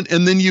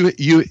then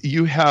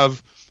you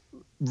have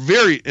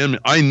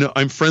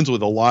I'm friends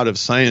with a lot of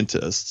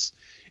scientists,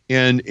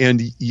 and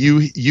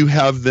you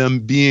have them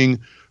being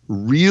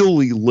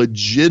really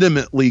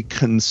legitimately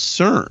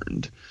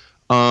concerned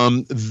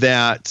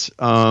that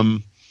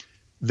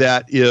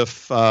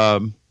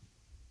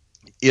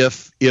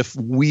if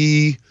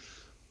we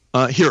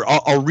here,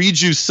 I'll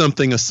read you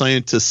something a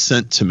scientist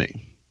sent to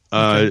me.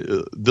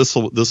 This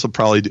will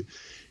probably do.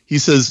 He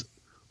says,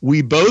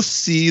 we both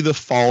see the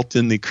fault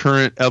in the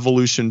current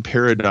evolution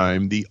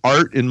paradigm. The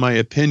art, in my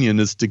opinion,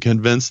 is to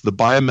convince the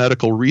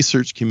biomedical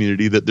research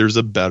community that there's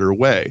a better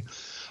way.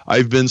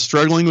 I've been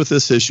struggling with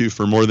this issue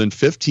for more than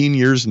 15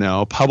 years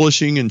now,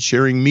 publishing and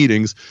chairing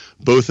meetings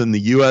both in the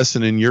U.S.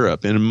 and in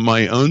Europe. And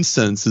my own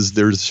sense is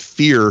there's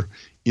fear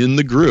in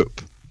the group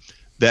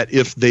that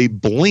if they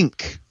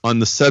blink on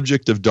the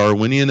subject of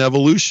Darwinian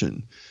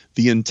evolution,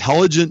 the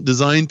intelligent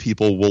design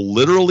people will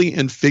literally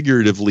and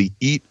figuratively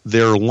eat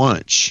their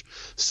lunch.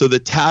 So the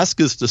task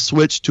is to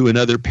switch to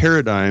another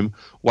paradigm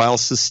while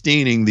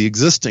sustaining the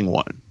existing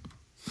one.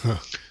 Huh.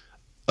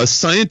 A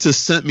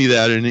scientist sent me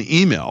that in an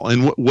email.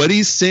 And what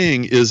he's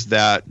saying is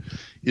that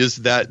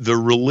the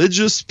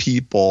religious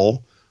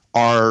people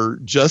are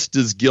just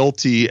as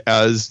guilty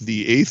as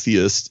the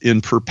atheists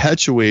in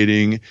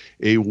perpetuating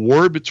a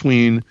war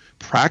between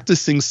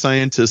practicing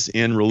scientists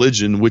and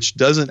religion, which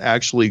doesn't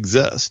actually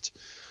exist.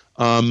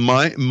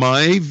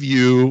 My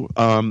view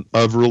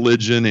of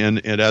religion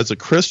and as a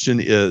Christian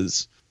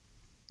is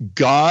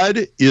God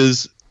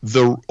is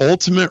the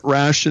ultimate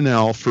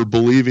rationale for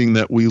believing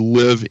that we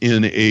live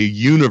in a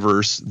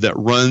universe that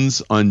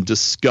runs on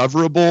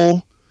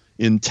discoverable,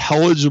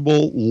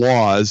 intelligible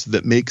laws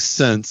that make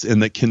sense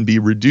and that can be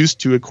reduced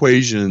to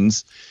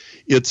equations.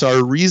 It's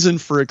our reason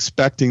for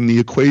expecting the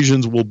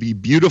equations will be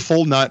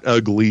beautiful, not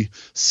ugly,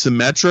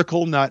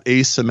 symmetrical, not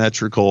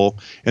asymmetrical,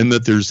 and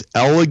that there's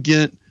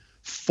elegant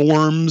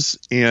forms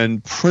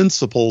and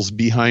principles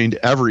behind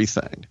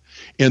everything.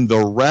 And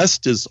the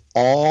rest is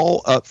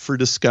all up for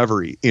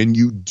discovery. And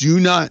you do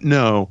not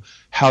know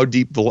how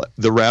deep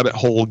the rabbit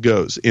hole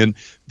goes. And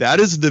that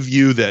is the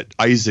view that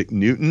Isaac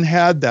Newton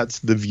had. That's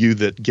the view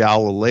that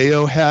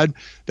Galileo had.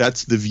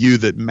 That's the view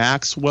that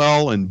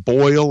Maxwell and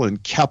Boyle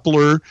and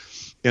Kepler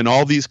and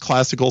all these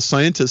classical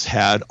scientists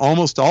had.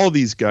 Almost all of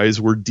these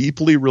guys were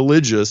deeply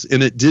religious,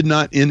 and it did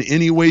not in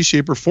any way,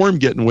 shape, or form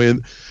get in the way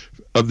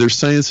of their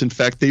science. In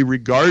fact, they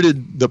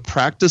regarded the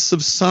practice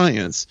of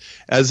science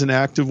as an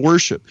act of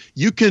worship.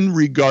 You can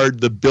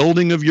regard the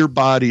building of your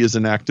body as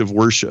an act of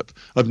worship,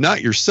 of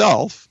not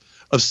yourself,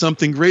 of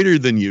something greater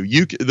than you.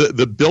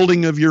 The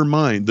building of your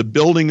mind, the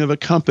building of a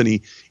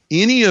company,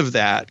 any of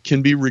that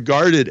can be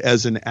regarded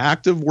as an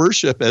act of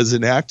worship, as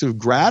an act of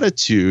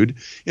gratitude,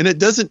 and it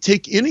doesn't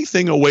take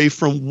anything away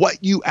from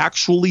what you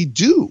actually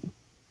do.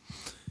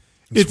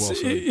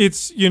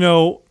 It's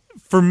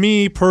for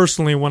me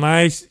personally, when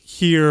I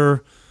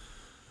hear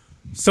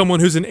someone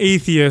who's an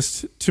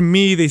atheist, to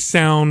me they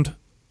sound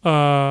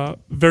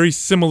very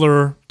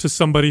similar to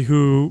somebody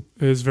who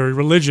is very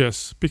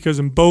religious, because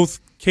in both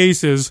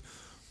cases,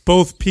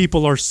 both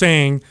people are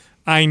saying,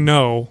 I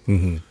know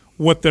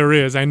what there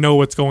is. I know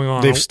what's going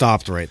on. They've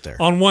stopped right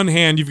there. On one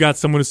hand, you've got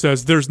someone who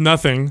says, there's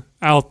nothing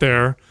out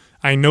there.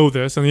 I know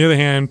this. On the other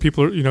hand,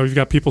 people are, you've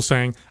got people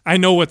saying, I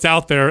know what's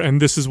out there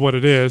and this is what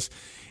it is.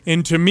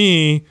 And to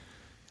me,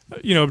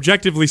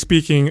 objectively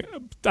speaking,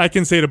 I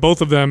can say to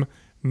both of them,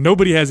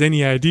 nobody has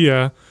any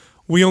idea.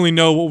 We only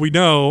know what we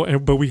know,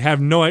 but we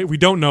don't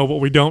know what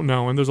we don't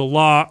know. And there's a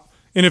lot.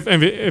 And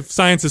if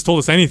science has told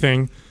us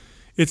anything,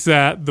 it's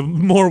that the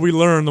more we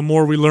learn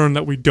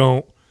that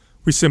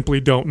we simply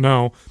don't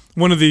know.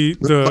 One of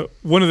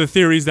the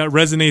theories that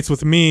resonates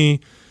with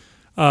me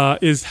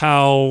is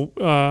how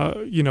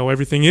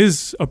everything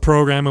is a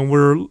program and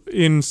we're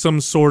in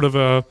some sort of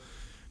a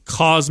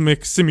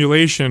cosmic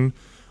simulation,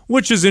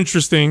 which is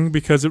interesting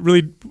because it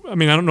really, I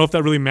don't know if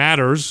that really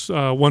matters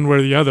one way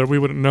or the other. We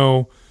wouldn't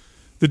know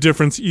the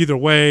difference either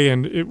way,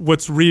 and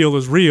what's real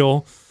is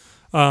real.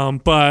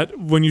 But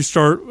when you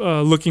start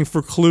looking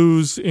for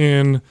clues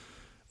in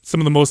some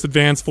of the most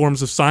advanced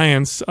forms of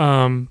science,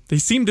 they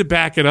seem to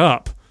back it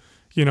up.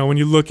 When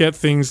you look at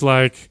things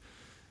like,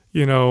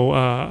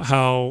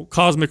 how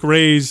cosmic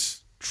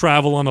rays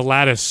travel on a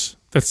lattice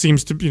that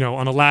seems to,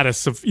 on a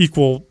lattice of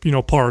equal,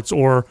 parts,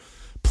 or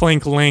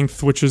Planck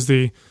length, which is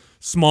the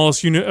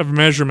smallest unit of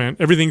measurement.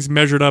 Everything's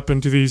measured up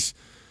into these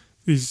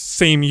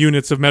same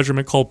units of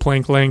measurement called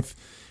Planck length,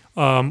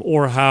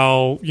 or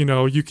how,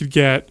 you could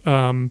get,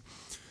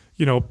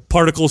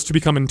 particles to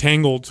become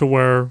entangled to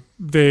where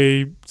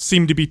they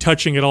seem to be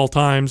touching at all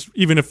times,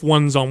 even if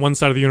one's on one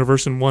side of the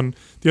universe and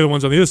the other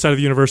one's on the other side of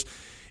the universe.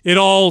 It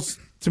all,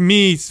 to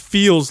me,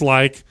 feels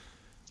like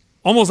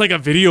almost like a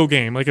video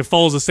game. Like it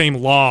follows the same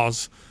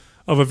laws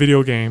of a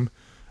video game.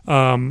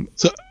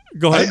 So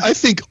go ahead. I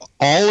think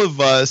all of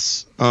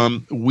us,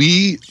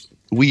 we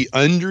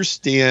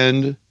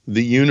understand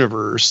the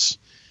universe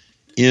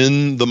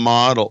in the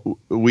model.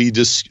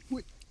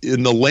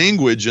 In the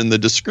language and the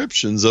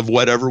descriptions of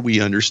whatever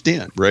we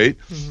understand, right?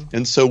 Mm-hmm.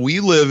 And so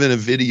we live in a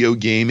video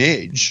game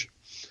age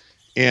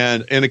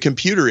and a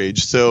computer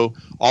age. So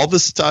all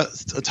this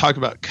talk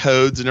about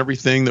codes and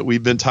everything that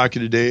we've been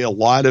talking today, a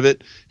lot of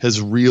it has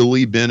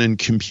really been in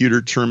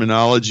computer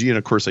terminology. And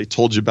of course, I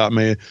told you about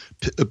my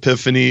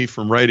epiphany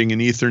from writing an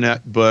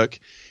Ethernet book.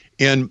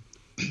 And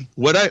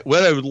what I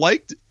would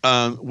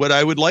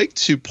like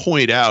to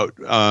point out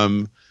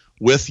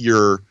with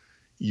your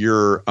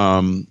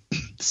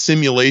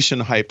simulation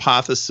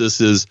hypothesis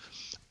is,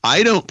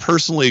 I don't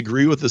personally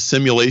agree with the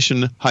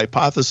simulation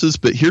hypothesis,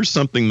 but here's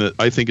something that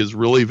I think is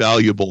really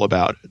valuable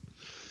about it.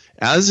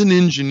 As an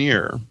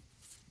engineer,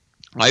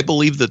 I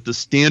believe that the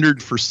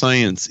standard for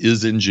science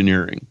is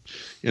engineering.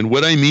 And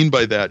what I mean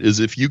by that is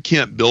if you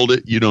can't build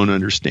it, you don't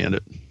understand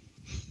it.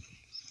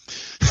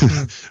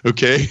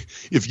 Okay?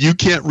 If you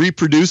can't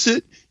reproduce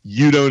it,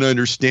 you don't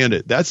understand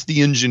it. That's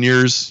the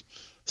engineer's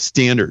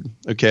standard.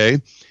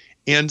 Okay?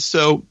 And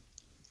so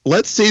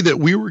let's say that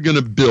we were going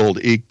to build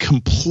a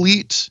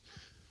completely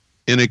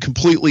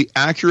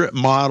accurate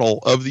model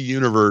of the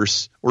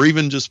universe, or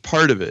even just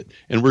part of it,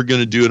 and we're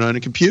going to do it on a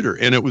computer.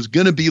 And it was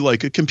going to be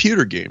like a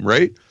computer game,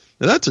 right?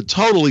 And that's a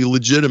totally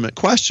legitimate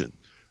question,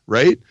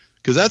 right?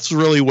 Because that's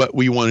really what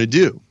we want to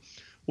do.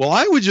 Well,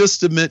 I would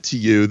just submit to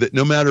you that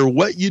no matter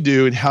what you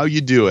do and how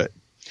you do it,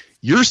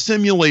 your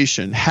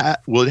simulation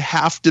would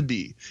have to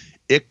be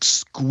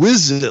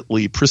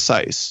exquisitely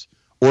precise,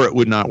 or it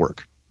would not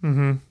work.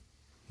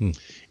 Mm-hmm.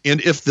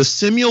 And if the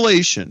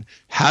simulation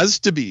has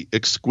to be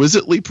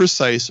exquisitely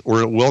precise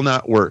or it will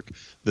not work,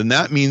 then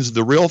that means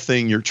the real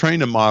thing you're trying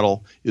to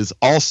model is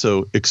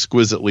also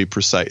exquisitely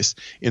precise.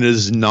 And it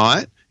is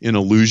not an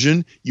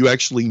illusion. You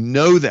actually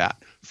know that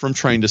from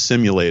trying to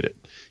simulate it.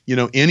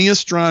 Any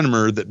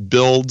astronomer that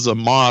builds a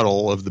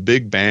model of the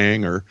Big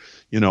Bang or,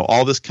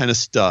 all this kind of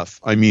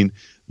stuff, the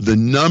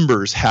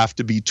numbers have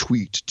to be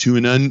tweaked to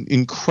an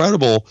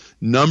incredible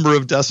number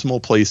of decimal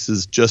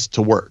places just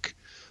to work.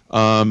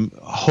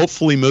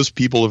 Hopefully most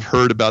people have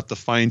heard about the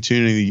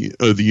fine-tuning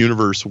of the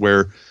universe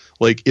where,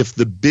 like, if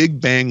the Big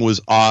Bang was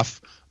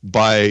off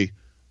by,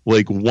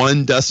 like,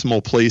 1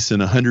 decimal place in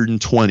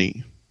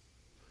 120,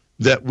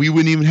 that we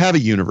wouldn't even have a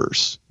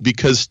universe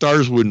because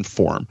stars wouldn't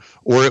form,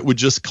 or it would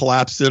just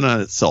collapse in on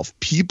itself.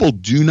 People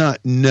do not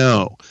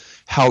know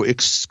how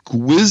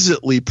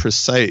exquisitely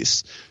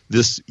precise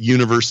this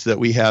universe that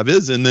we have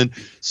is. And then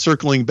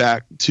circling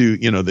back to,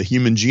 the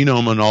human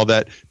genome and all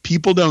that,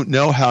 people don't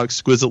know how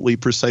exquisitely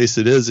precise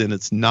it is. And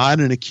it's not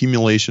an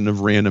accumulation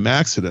of random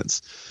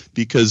accidents,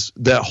 because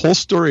that whole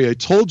story I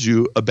told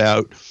you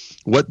about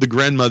what the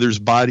grandmother's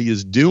body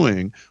is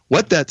doing,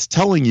 what that's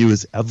telling you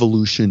is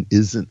evolution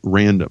isn't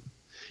random.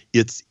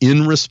 It's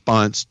in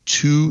response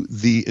to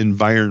the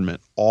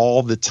environment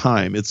all the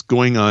time. It's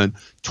going on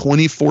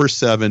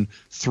 24/7,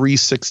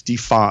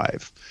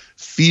 365.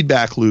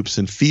 Feedback loops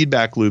and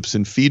feedback loops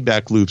and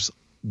feedback loops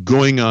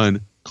going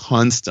on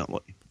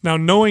constantly. Now,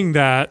 knowing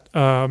that,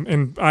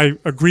 and I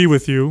agree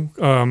with you,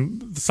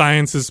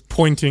 science is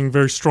pointing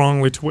very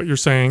strongly to what you're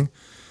saying.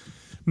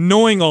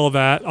 Knowing all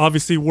that,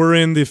 obviously we're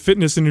in the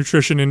fitness and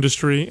nutrition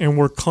industry, and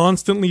we're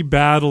constantly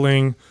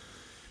battling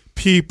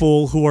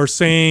people who are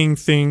saying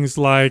things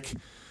like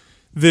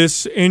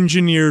this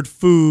engineered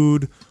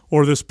food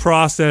or this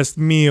processed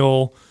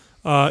meal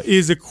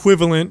is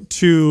equivalent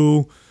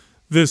to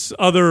this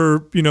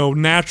other,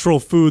 natural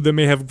food that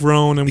may have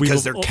grown, and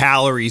because their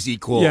calories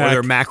equal or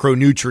their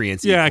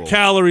macronutrients equal.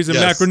 Calories and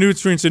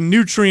macronutrients and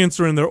nutrients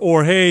are in there,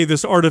 or hey,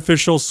 this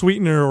artificial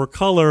sweetener or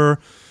color,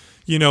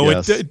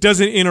 it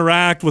doesn't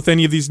interact with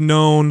any of these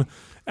known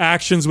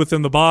actions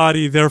within the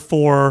body,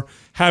 therefore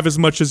have as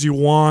much as you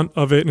want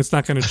of it, and it's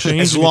not going to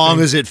change as long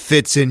as it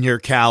fits in your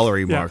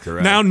calorie marker.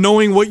 Right? Now,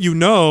 knowing what you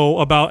know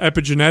about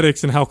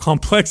epigenetics and how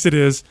complex it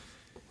is,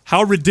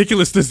 how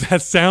ridiculous does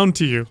that sound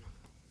to you?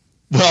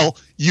 Well,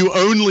 you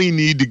only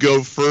need to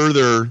go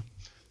further.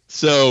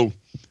 So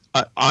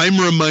I'm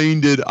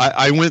reminded,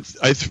 I went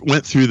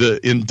through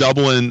in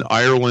Dublin,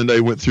 Ireland, I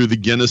went through the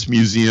Guinness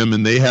Museum,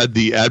 and they had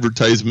the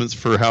advertisements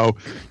for how,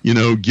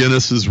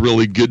 Guinness is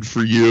really good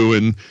for you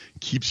and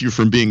keeps you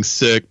from being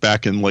sick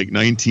back in like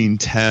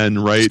 1910,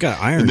 right? It's got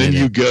iron and then in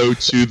you it. go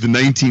to the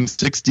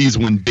 1960s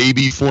when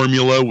baby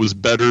formula was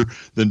better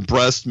than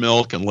breast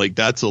milk, and like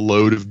that's a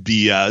load of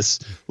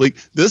BS. Like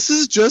this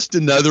is just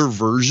another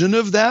version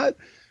of that.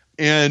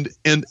 And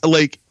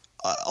like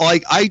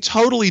I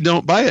totally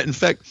don't buy it. In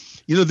fact,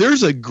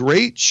 there's a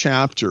great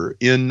chapter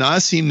in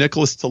Nassim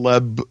Nicholas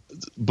Taleb's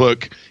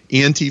book,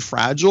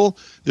 Anti-Fragile.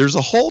 There's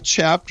a whole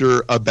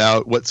chapter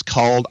about what's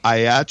called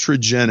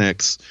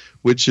iatrogenics,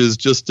 which is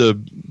just a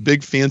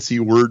big fancy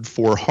word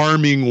for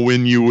harming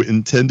when you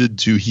intended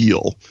to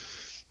heal,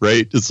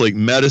 right? It's like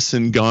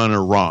medicine gone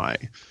awry.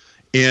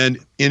 And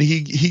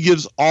he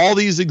gives all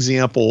these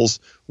examples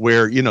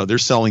where, they're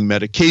selling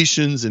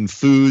medications and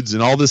foods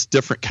and all this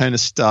different kind of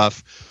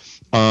stuff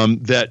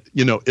that,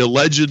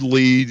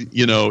 allegedly,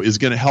 is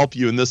going to help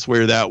you in this way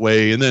or that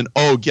way. And then,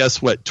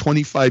 guess what?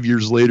 25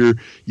 years later,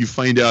 you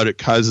find out it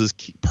causes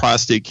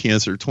prostate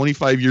cancer.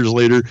 25 years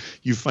later,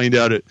 you find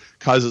out it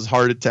causes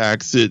heart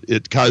attacks.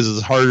 It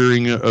causes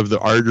hardening of the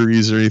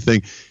arteries or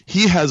anything.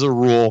 He has a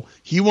rule.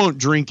 He won't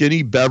drink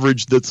any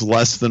beverage that's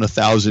less than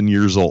 1,000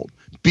 years old.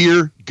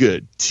 Beer,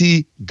 good.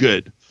 Tea,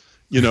 good.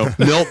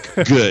 Milk,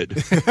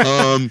 good.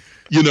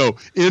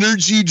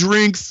 Energy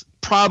drinks,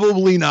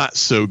 probably not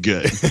so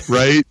good,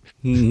 right?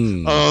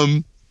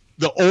 The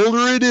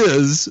older it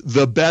is,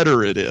 the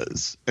better it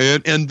is.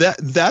 And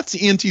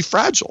that's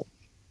anti-fragile,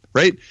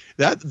 right?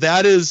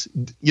 That is,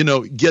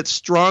 get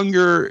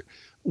stronger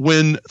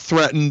when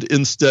threatened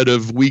instead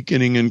of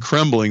weakening and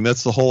crumbling.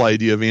 That's the whole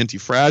idea of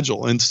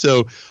anti-fragile. And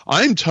so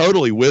I'm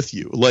totally with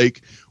you.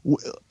 Like,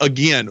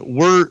 again,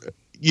 we're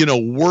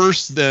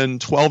worse than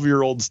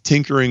 12-year-olds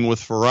tinkering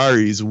with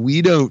Ferraris.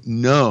 We don't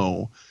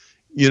know,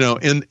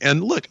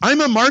 and look,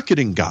 I'm a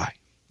marketing guy.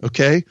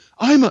 Okay.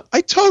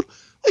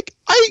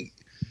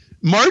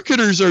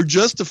 Marketers are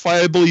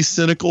justifiably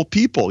cynical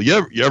people.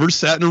 You ever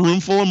sat in a room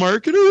full of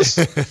marketers?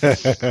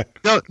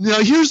 Now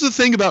here's the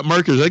thing about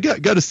marketers. I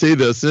got to say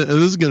this, and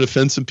this is going to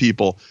offend some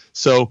people.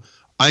 So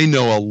I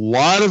know a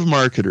lot of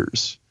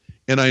marketers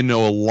and I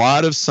know a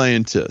lot of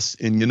scientists,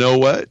 and you know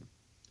what?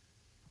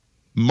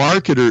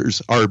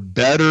 Marketers are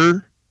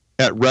better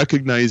at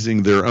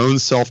recognizing their own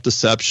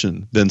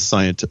self-deception than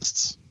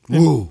scientists.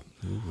 Ooh.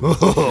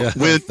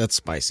 That's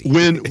spicy.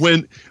 I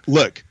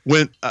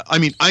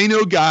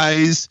know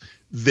guys,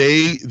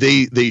 they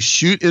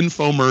shoot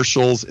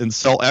infomercials and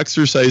sell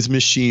exercise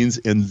machines,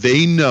 and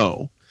they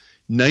know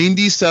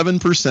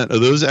 97%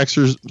 of those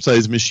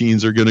exercise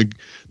machines they're going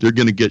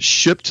to get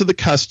shipped to the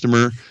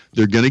customer.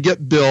 They're going to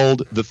get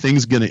billed. The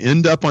thing's going to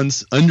end up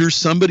under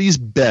somebody's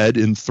bed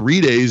in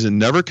 3 days and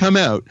never come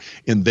out,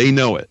 and they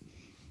know it.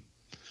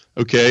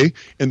 Okay.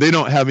 And they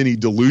don't have any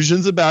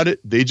delusions about it.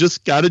 They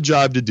just got a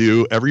job to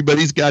do.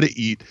 Everybody's got to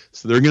eat.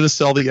 So they're going to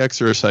sell the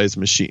exercise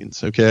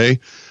machines. Okay.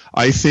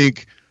 I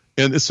think,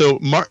 and so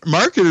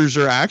marketers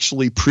are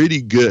actually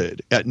pretty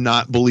good at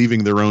not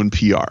believing their own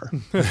PR.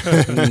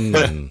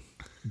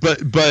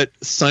 But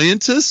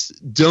scientists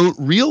don't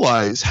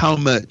realize how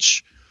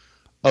much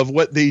of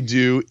what they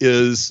do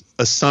is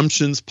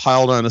assumptions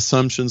piled on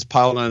assumptions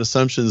piled on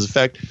assumptions. In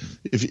fact,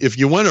 if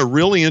you want a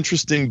really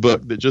interesting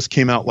book that just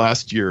came out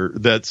last year,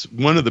 that's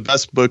one of the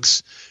best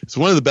books, it's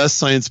one of the best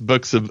science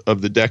books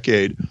of the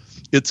decade.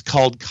 It's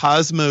called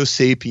Cosmo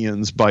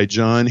Sapiens by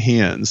John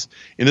Hands.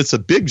 And it's a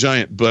big,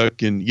 giant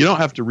book, and you don't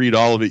have to read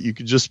all of it. You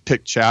could just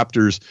pick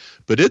chapters.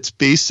 But it's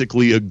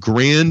basically a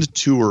grand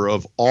tour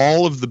of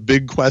all of the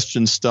big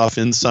question stuff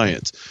in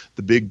science.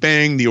 The Big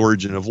Bang, the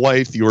origin of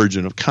life, the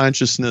origin of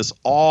consciousness,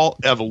 all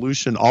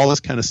evolution, all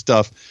this kind of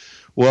stuff.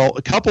 Well,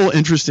 a couple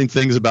interesting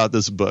things about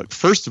this book.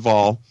 First of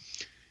all,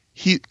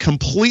 he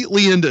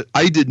completely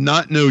I did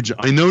not know John.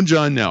 I know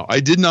John now. I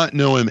did not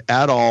know him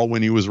at all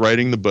when he was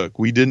writing the book.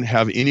 We didn't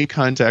have any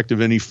contact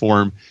of any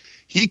form.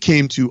 He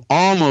came to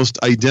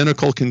almost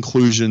identical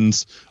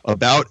conclusions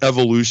about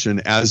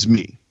evolution as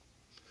me.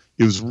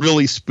 It was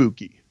really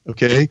spooky.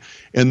 Okay.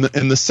 And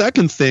the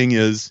second thing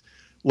is,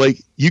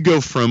 like, you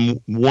go from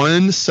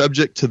one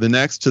subject to the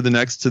next, to the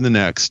next, to the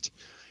next,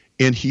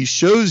 and he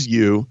shows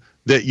you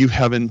that you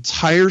have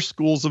entire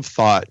schools of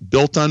thought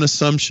built on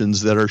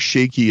assumptions that are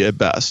shaky at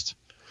best.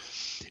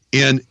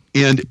 And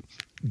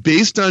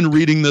based on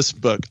reading this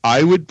book,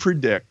 I would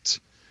predict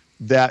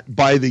that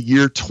by the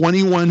year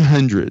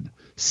 2100,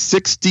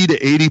 60 to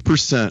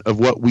 80% of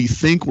what we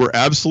think we're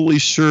absolutely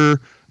sure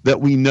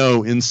that we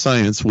know in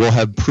science will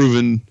have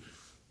proven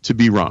to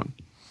be wrong.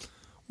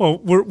 Well,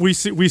 we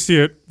see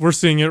it. We're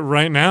seeing it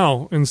right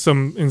now in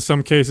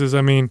some cases.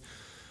 I mean,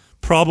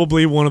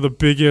 probably one of the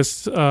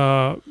biggest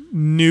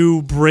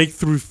new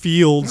breakthrough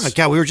fields. Oh,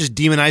 God, we were just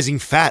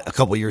demonizing fat a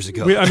couple years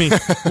ago.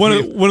 One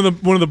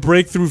of the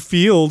breakthrough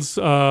fields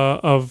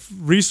of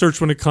research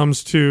when it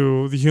comes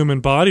to the human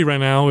body right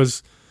now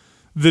is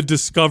the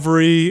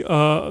discovery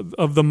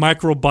of the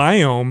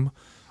microbiome,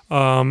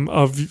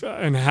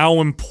 and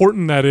how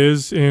important that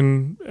is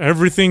in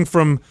everything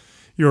from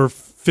your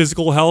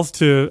physical health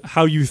to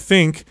how you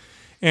think.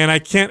 And I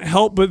can't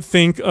help but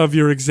think of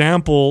your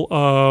example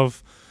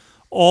of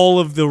all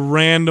of the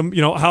random,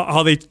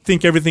 how they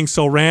think everything's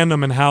so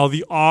random and how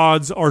the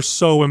odds are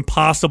so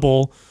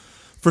impossible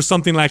for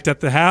something like that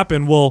to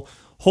happen. Well,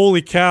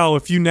 holy cow,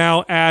 if you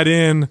now add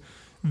in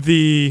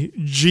the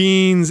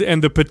genes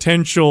and the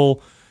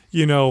potential,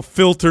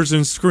 filters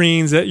and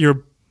screens that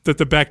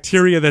the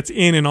bacteria that's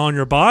in and on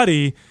your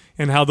body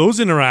and how those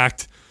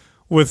interact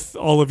with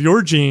all of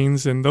your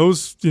genes and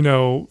those,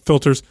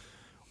 filters.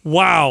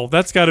 Wow,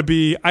 that's got to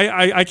be.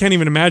 I can't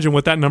even imagine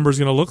what that number is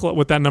going to look like.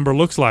 What that number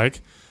looks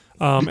like.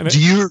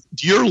 Do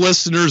your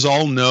listeners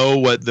all know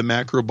what the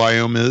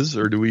macrobiome is,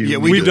 or do we? Yeah,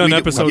 we've done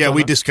episodes. Yeah,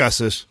 we discuss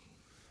this.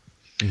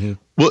 Mm-hmm.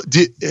 Well,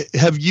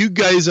 have you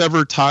guys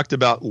ever talked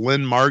about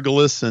Lynn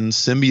Margulis and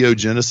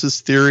symbiogenesis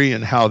theory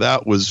and how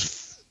that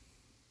was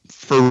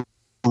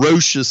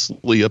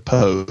ferociously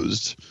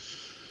opposed?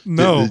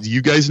 No. Do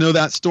you guys know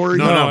that story?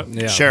 No.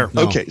 Yeah, Sure.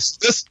 no. Okay.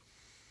 So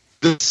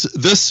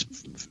this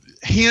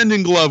hand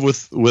in glove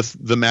with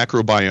the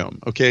macrobiome.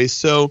 Okay.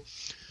 So,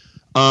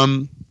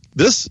 look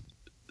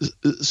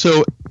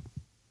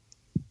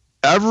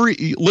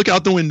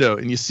out the window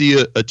and you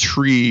see a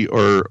tree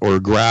or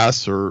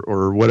grass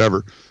or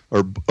whatever,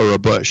 or a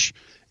bush.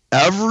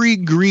 Every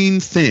green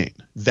thing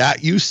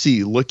that you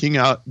see looking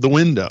out the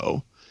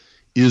window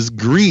is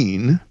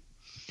green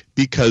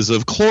because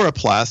of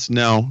chloroplast.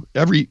 Now,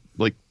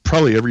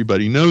 probably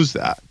everybody knows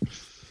that.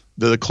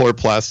 The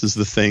chloroplast is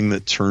the thing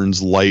that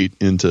turns light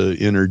into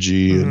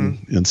energy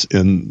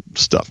and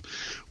stuff.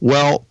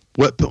 Well,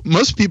 what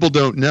most people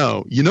don't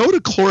know, you know what a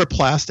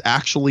chloroplast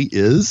actually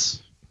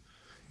is?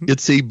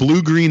 It's a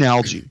blue-green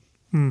algae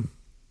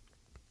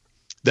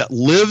that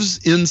lives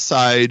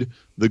inside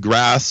the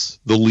grass,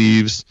 the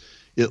leaves.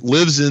 It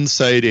lives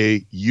inside a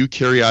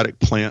eukaryotic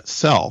plant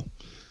cell.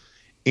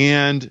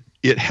 And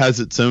it has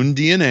its own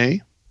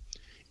DNA.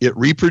 It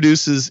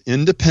reproduces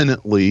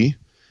independently.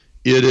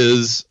 It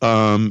is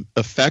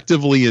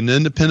effectively an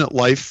independent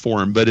life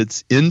form, but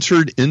it's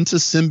entered into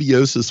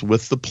symbiosis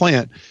with the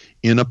plant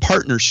in a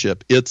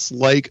partnership. It's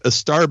like a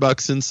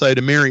Starbucks inside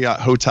a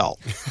Marriott hotel.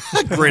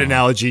 Great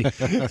analogy.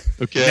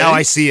 Okay. Now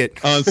I see it.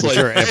 It's like,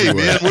 hey,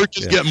 man, we're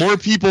just getting more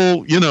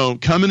people,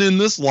 coming in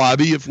this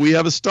lobby if we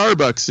have a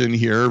Starbucks in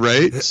here,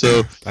 right?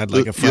 So I'd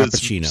like a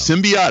Frappuccino. It's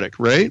symbiotic,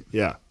 right?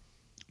 Yeah.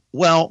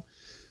 Well,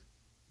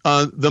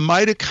 the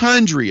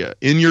mitochondria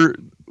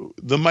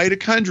the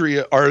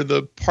mitochondria are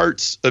the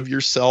parts of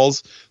your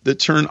cells that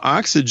turn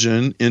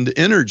oxygen into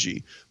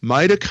energy.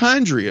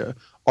 Mitochondria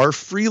are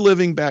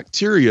free-living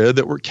bacteria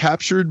that were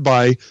captured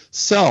by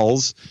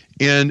cells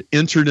and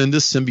entered into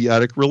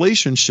symbiotic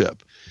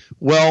relationship.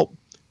 Well,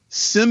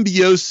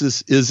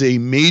 symbiosis is a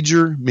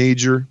major,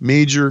 major,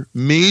 major,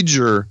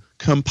 major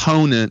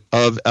component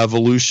of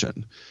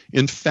evolution.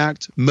 In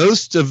fact,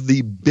 most of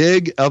the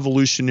big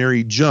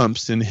evolutionary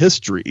jumps in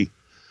history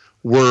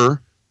were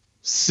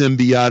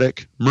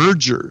symbiotic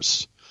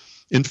mergers.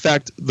 In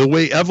fact, the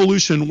way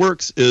evolution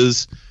works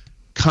is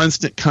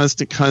constant,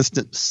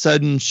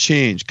 sudden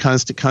change,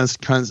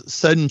 constant,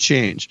 sudden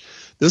change.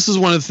 This is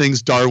one of the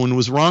things Darwin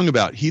was wrong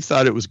about. He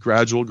thought it was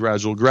gradual.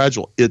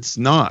 It's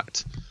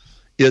not.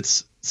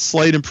 It's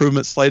slight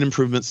improvement,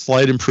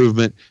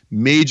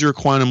 major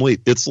quantum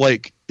leap.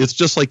 It's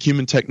just like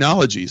human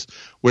technologies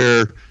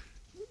where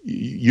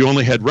you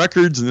only had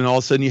records, and then all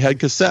of a sudden you had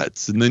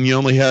cassettes, and then you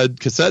only had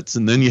cassettes,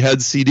 and then you had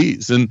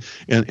CDs, and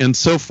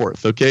so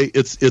forth. Okay,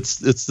 it's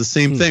the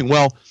same thing.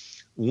 Well,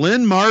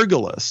 Lynn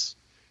Margulis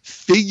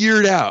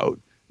figured out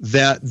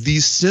that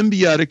these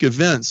symbiotic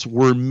events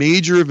were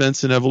major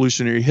events in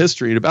evolutionary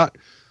history. And about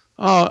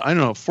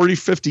 40,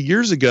 50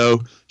 years ago,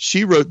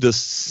 she wrote this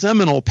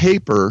seminal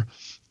paper,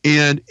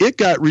 and it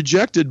got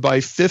rejected by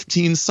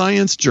 15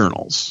 science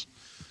journals.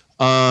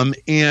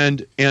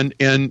 And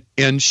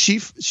she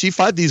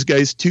fought these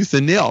guys tooth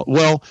and nail.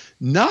 Well,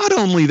 not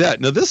only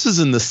that. Now, this is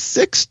in the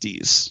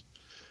 60s.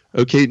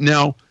 Okay,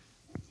 now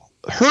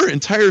her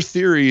entire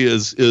theory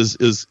is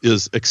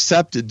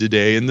accepted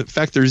today, and in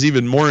fact, there's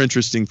even more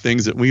interesting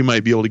things that we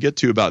might be able to get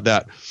to about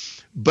that.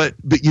 But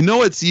you know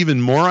what's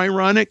even more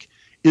ironic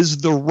is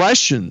the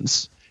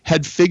Russians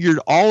had figured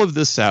all of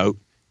this out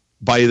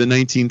by the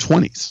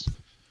 1920s.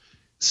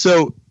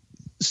 So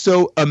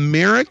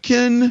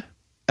American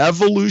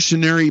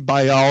evolutionary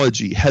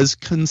biology has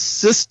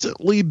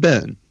consistently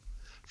been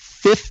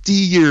 50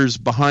 years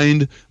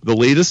behind the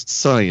latest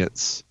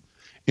science,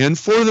 and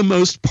for the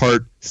most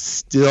part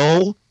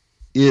still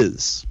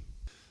is.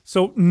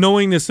 So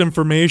knowing this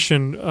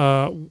information,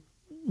 how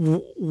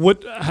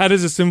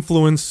does this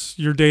influence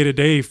your day to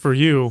day for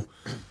you?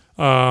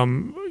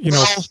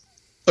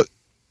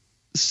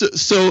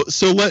 So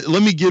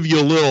let me give you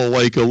a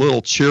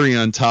little cherry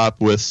on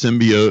top with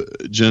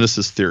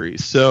symbiogenesis theory.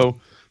 So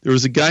there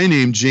was a guy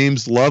named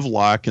James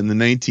Lovelock in the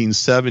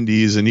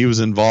 1970s, and he was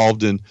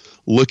involved in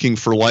looking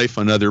for life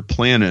on other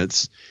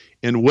planets.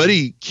 And what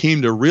he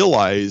came to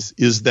realize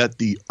is that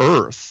the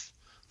Earth,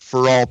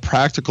 for all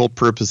practical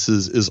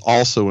purposes, is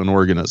also an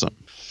organism.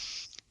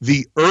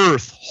 The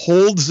Earth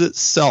holds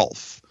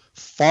itself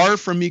far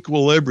from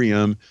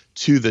equilibrium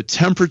to the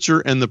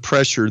temperature and the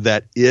pressure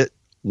that it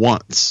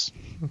wants.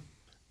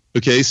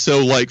 Okay,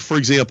 so like, for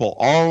example,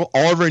 all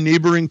of our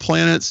neighboring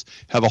planets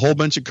have a whole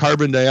bunch of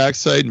carbon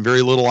dioxide and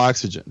very little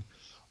oxygen.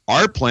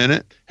 Our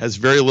planet has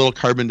very little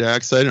carbon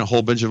dioxide and a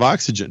whole bunch of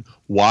oxygen.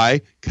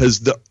 Why? Because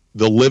the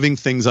living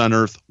things on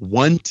Earth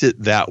want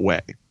it that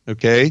way.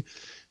 Okay,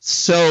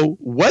 so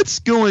what's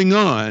going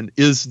on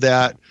is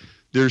that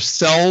there's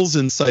cells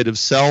inside of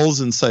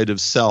cells inside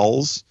of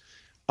cells,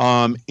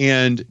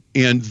 and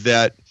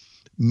that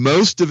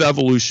most of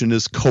evolution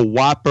is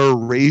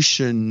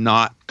cooperation,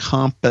 not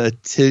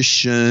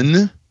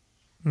competition.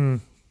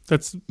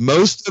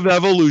 Most of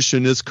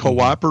evolution is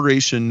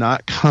cooperation,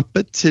 not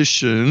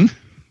competition.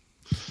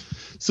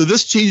 So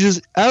this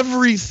changes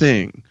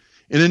everything.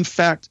 And in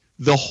fact,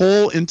 the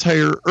whole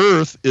entire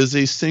Earth is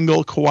a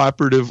single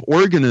cooperative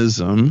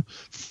organism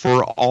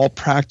for all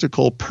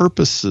practical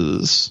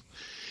purposes.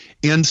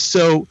 And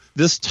so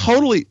this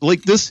totally,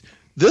 like this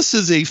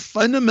is a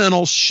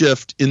fundamental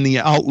shift in the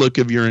outlook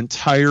of your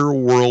entire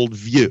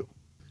worldview.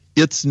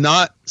 It's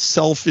not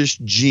selfish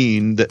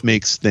gene that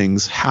makes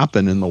things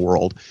happen in the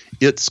world.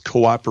 It's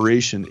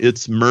cooperation.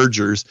 It's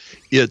mergers.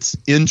 It's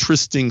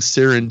interesting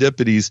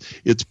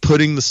serendipities. It's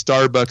putting the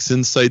Starbucks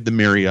inside the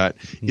Marriott.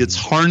 It's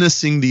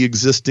harnessing the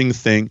existing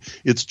thing.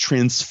 It's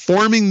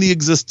transforming the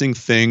existing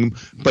thing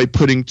by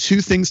putting two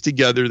things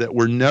together that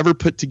were never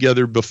put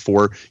together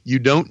before. You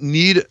don't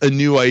need a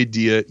new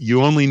idea.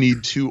 You only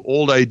need two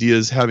old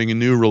ideas having a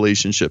new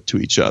relationship to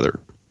each other.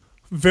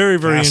 Very,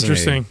 very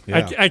interesting.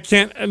 Yeah. I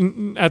can't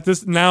at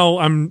this now.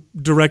 I'm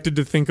directed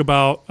to think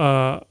about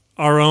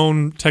our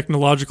own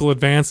technological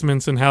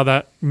advancements and how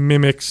that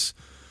mimics,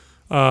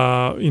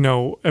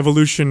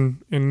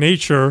 evolution in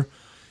nature,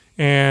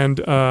 and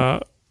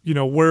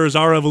where is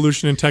our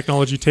evolution in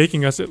technology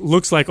taking us? It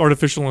looks like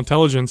artificial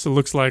intelligence. It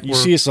looks like you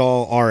see us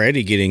all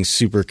already getting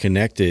super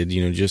connected,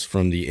 just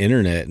from the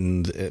internet.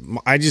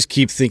 And I just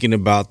keep thinking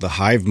about the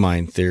hive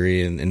mind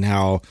theory and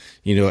how,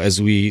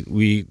 as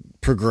we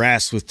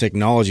progress with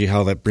technology,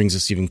 how that brings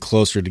us even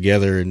closer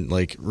together and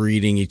like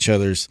reading each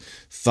other's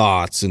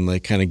thoughts and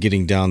like kind of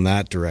getting down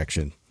that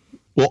direction.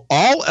 Well,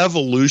 all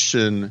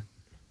evolution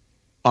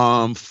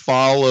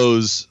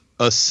follows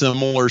a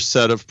similar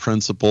set of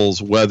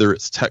principles, whether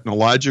it's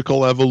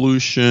technological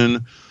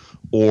evolution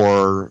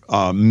or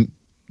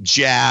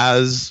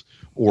jazz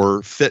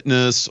or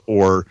fitness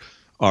or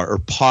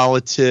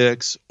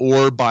politics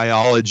or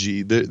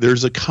biology.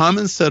 There's a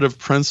common set of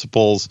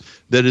principles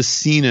that is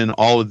seen in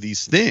all of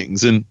these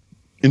things. And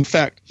in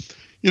fact,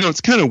 it's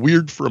kind of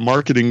weird for a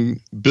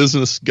marketing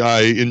business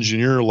guy,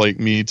 engineer like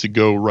me to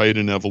go write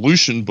an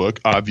evolution book,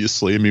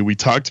 obviously. I mean, we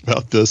talked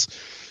about this,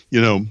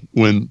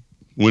 when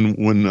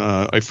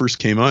I first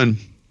came on.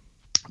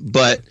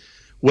 But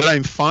what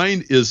I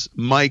find is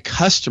my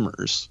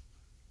customers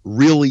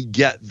really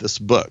get this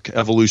book,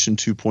 Evolution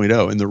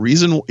 2.0. And the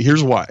reason,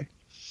 here's why.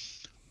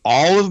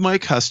 All of my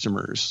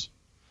customers,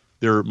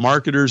 they're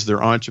marketers,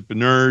 they're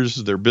entrepreneurs,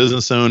 they're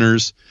business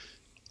owners,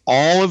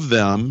 all of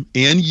them,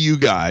 and you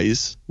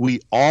guys,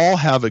 we all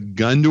have a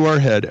gun to our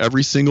head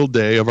every single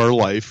day of our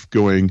life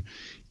going,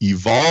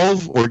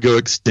 evolve or go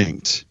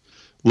extinct.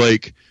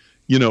 Like,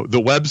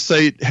 the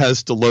website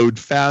has to load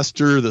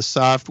faster, the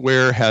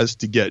software has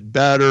to get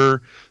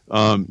better,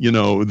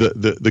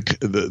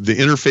 the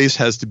interface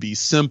has to be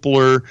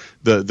simpler,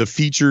 the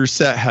feature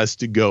set has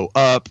to go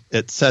up,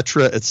 et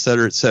cetera, et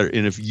cetera, et cetera.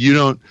 And if you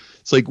don't,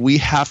 it's like we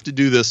have to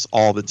do this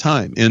all the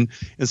time. And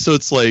so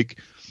it's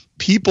like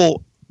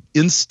people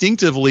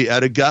instinctively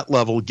at a gut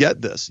level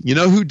get this. You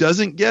know who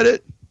doesn't get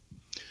it?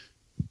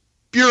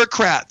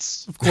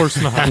 Bureaucrats. Of course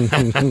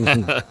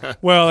not.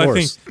 Well,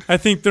 I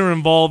think they're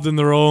involved in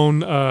their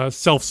own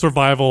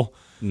self-survival.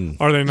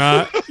 Are they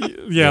not?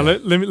 Yeah.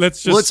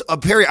 Let's just.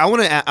 Perry, I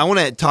want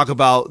to talk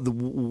about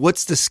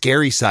what's the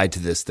scary side to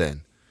this.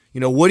 Then,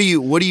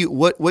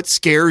 what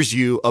scares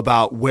you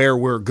about where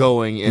we're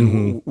going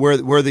and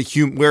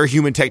where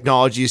human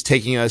technology is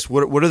taking us?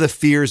 What are the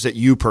fears that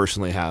you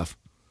personally have?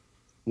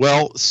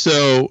 Well,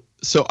 so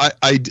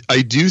I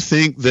do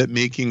think that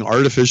making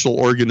artificial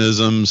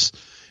organisms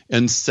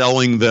and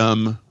selling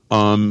them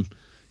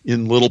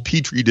in little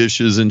petri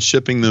dishes and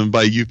shipping them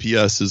by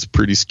UPS is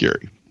pretty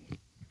scary.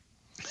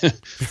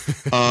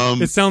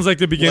 It sounds like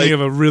the beginning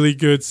of a really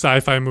good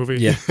sci-fi movie.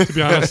 Yeah. To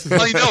be honest.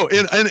 I know,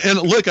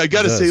 and look, I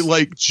got to say,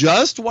 like,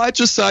 just watch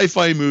a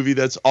sci-fi movie.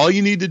 That's all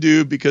you need to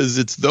do, because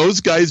it's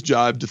those guys'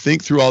 job to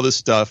think through all this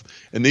stuff,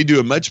 and they do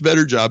a much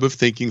better job of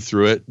thinking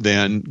through it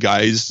than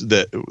guys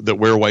that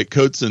wear white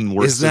coats and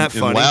work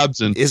in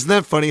labs. And isn't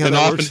that funny how and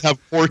that often works? have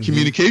poor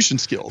communication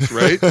skills,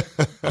 right?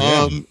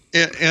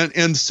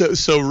 And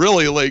so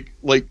really,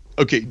 like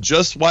okay,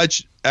 just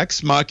watch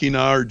Ex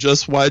Machina, or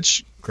just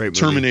watch Great movie.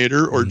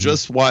 Terminator, or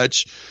just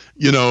watch,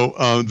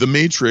 The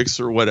Matrix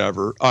or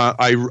whatever.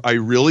 I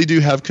really do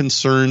have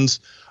concerns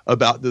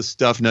about this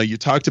stuff. Now, you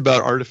talked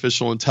about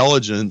artificial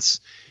intelligence,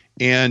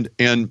 and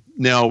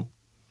now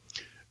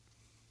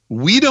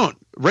we don't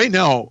right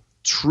now.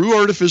 True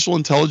artificial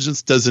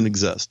intelligence doesn't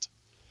exist.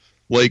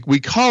 Like,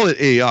 we call it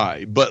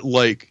AI, but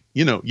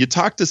you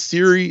talk to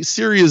Siri.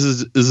 Siri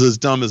is as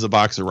dumb as a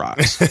box of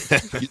rocks.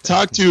 You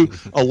talk to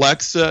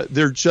Alexa,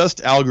 they're just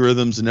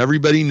algorithms, and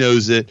everybody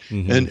knows it.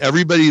 And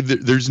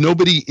there's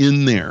nobody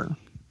in there.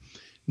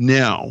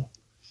 Now,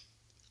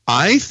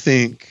 I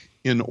think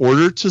in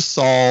order to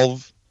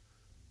solve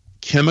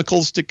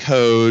chemicals to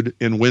code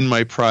and win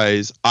my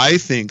prize, I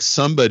think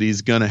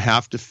somebody's going to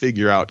have to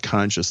figure out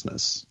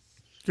consciousness.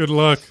 Good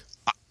luck.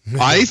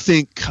 I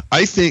think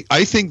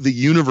the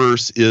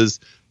universe is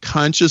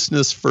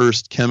consciousness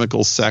first,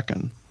 chemical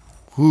second.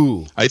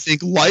 Ooh. I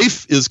think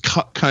life is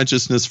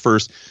consciousness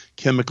first,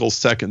 chemical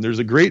second. There's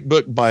a great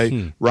book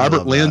by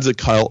Robert Lanza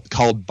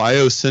called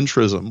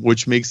Biocentrism,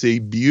 which makes a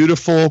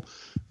beautiful,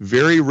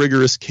 very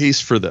rigorous case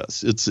for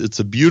this. It's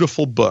a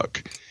beautiful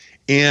book.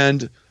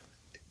 And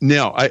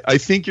now I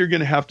think you're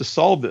going to have to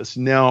solve this.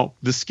 Now,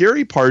 the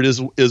scary part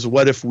is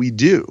what if we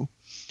do?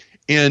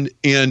 And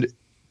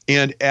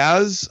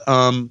as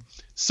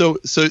so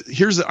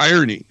here's the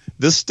irony.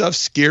 This stuff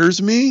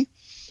scares me,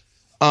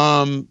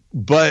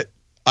 but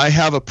I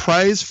have a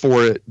prize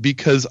for it,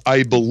 because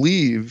I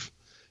believe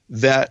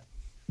that.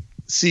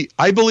 See,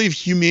 I believe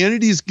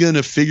humanity's going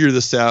to figure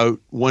this out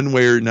one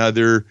way or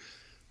another.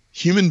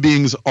 Human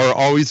beings are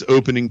always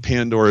opening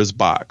Pandora's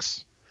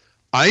box.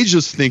 I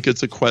just think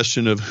it's a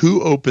question of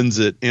who opens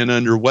it and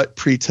under what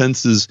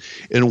pretenses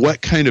and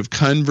what kind of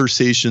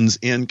conversations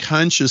and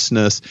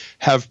consciousness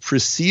have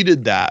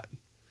preceded that,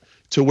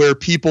 to where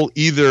people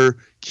either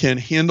can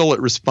handle it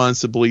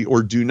responsibly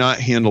or do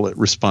not handle it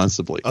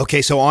responsibly.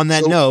 Okay, so on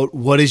that note,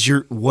 what is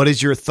your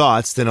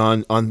thoughts then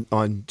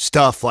on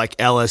stuff like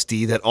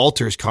LSD that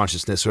alters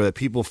consciousness, or that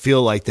people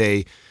feel like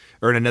they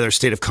are in another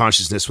state of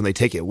consciousness when they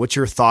take it? What's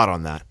your thought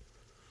on that?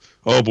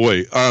 Oh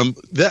boy,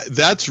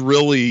 that's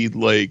really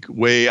like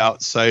way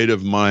outside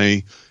of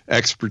my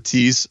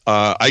expertise.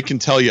 I can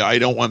tell you, I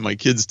don't want my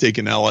kids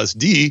taking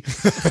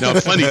LSD. Now,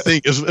 funny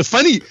thing is,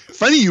 funny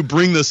you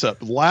bring this up.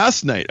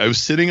 Last night, I was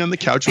sitting on the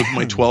couch with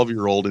my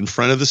 12-year-old in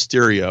front of the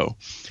stereo,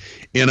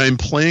 and I'm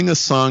playing a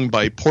song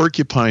by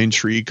Porcupine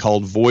Tree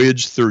called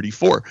Voyage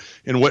 34.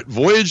 And what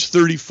Voyage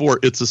 34?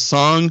 It's a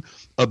song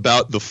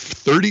about the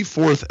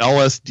 34th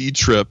LSD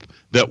trip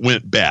that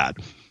went bad.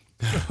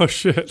 Oh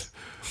shit.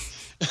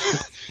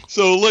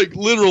 So, like,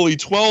 literally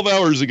 12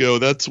 hours ago,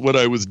 that's what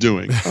I was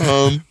doing.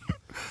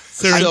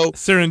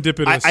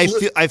 Serendipitous.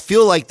 I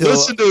feel like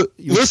listen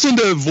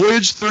to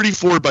Voyage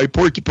 34 by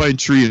Porcupine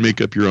Tree and make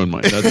up your own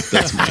mind.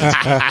 That's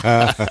my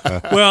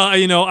answer.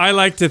 Well, I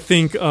like to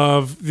think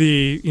of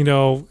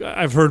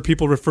I've heard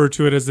people refer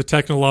to it as the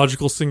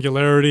technological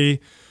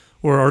singularity,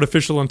 where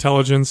artificial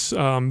intelligence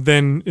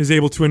then is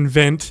able to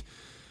invent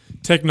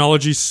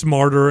technology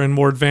smarter and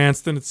more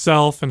advanced than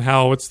itself, and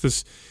how it's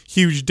this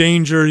huge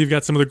danger. You've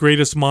got some of the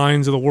greatest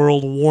minds of the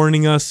world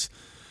warning us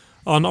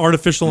on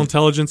artificial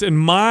intelligence. And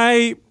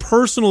my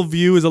personal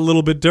view is a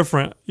little bit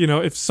different.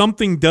 If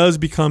something does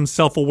become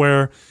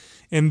self-aware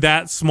and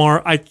that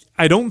smart,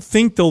 I don't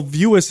think they'll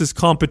view us as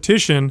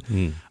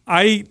competition.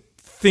 I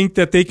think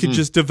that they could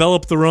just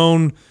develop their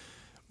own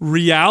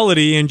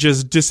reality and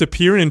just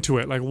disappear into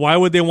it. Like, why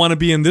would they want to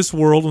be in this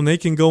world when they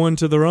can go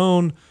into their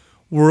own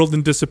world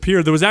and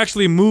disappear? There was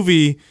actually a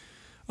movie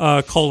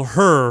called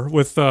Her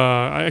with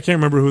I can't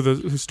remember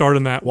who starred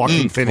in that.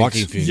 Joaquin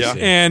Phoenix. Yeah.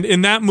 And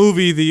in that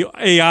movie, the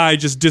AI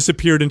just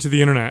disappeared into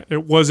the internet.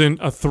 It wasn't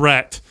a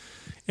threat.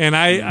 And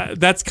I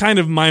that's kind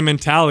of my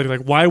mentality.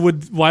 Like, why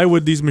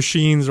would these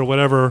machines or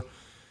whatever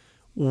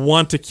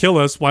want to kill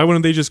us? Why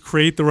wouldn't they just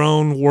create their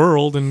own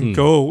world and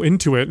go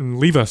into it and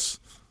leave us?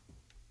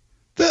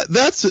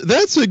 That's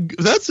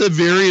a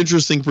very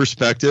interesting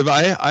perspective.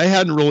 I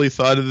hadn't really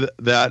thought of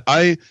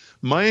that.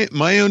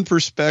 My own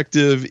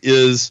perspective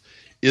is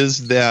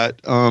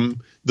that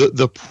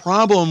the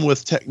problem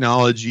with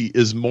technology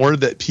is more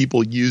that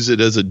people use it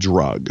as a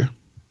drug.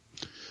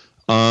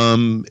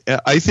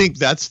 I think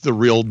that's the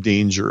real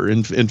danger.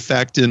 In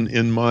fact,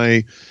 in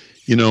my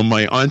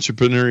my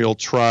entrepreneurial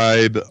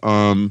tribe,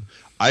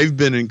 I've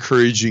been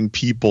encouraging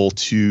people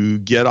to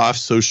get off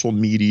social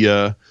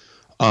media.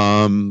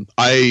 If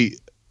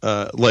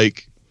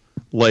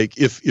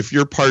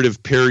you're part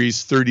of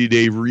Perry's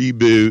 30-day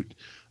reboot,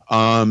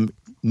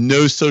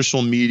 no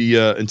social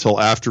media until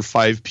after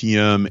 5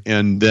 p.m.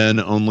 and then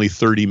only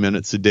 30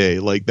 minutes a day.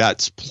 Like,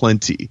 that's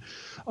plenty.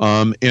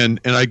 And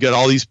I get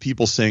all these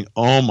people saying,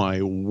 oh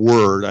my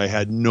word, I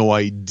had no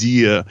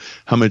idea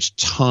how much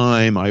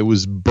time I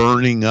was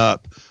burning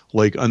up,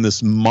 like, on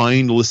this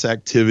mindless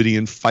activity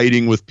and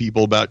fighting with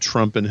people about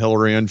Trump and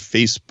Hillary on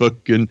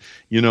Facebook and,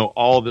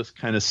 all this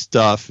kind of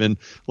stuff. And,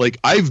 like,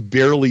 I've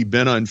barely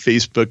been on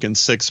Facebook in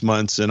 6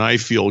 months and I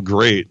feel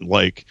great.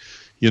 Like,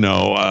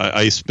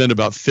 I spend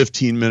about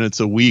 15 minutes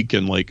a week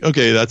and, like,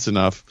 okay, that's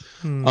enough.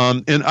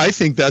 And I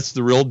think that's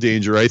the real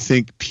danger. I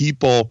think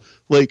people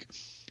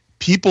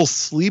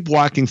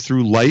sleepwalking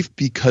through life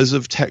because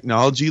of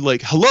technology.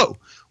 Like, hello,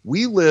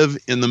 we live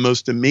in the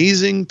most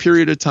amazing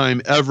period of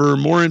time ever,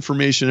 more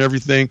information,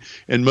 everything.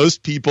 And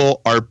most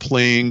people are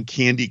playing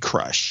Candy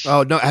Crush.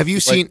 Oh, no. Are you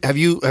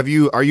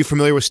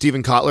familiar with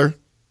Steven Kotler?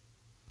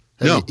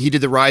 No. He did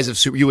the Rise of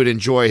Super. You would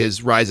enjoy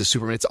his Rise of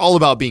Superman. It's all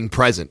about being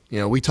present.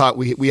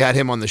 We had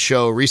him on the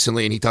show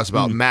recently, and he talks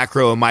about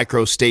macro and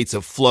micro states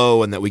of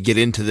flow, and that we get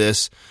into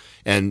this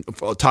and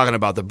talking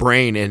about the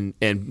brain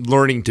and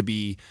learning to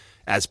be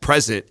as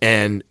present,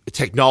 and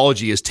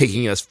technology is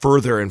taking us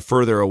further and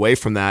further away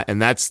from that.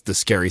 And that's the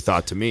scary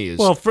thought to me,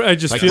 is I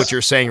just like feel, what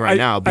you're saying right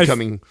now,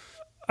 becoming.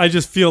 I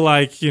just feel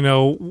like,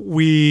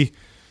 we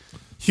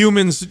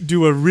humans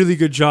do a really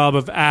good job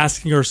of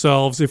asking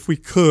ourselves if we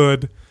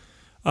could,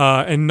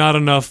 and not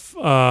enough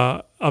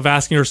of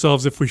asking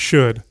ourselves if we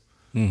should.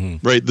 Mm-hmm.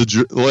 Right,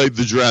 like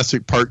the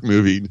Jurassic Park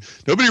movie.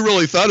 Nobody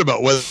really thought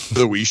about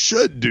whether we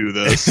should do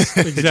this.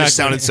 Exactly. It just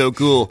sounded so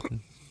cool.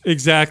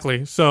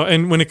 Exactly. So,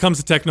 and when it comes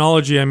to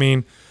technology, I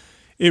mean,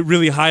 it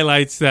really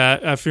highlights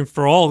that, I think,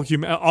 for all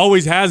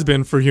always has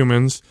been for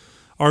humans,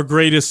 our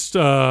greatest,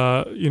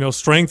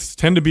 strengths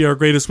tend to be our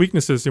greatest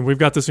weaknesses. And we've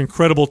got this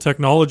incredible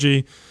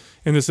technology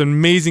and this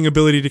amazing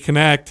ability to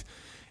connect.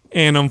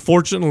 And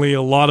unfortunately,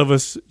 a lot of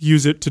us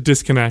use it to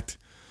disconnect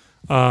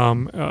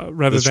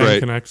rather than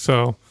connect.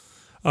 So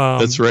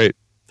that's right.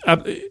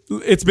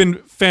 It's been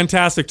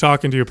fantastic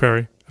talking to you,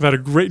 Perry. I've had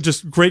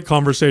a great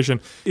conversation.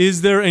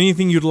 Is there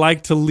anything you'd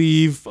like to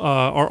leave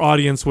our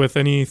audience with?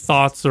 Any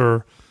thoughts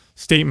or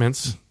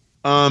statements?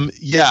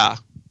 Yeah.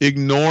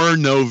 Ignore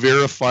no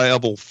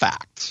verifiable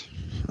fact.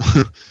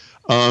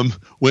 When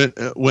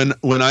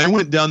I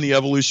went down the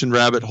evolution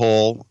rabbit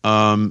hole,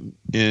 and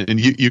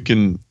you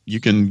can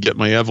get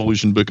my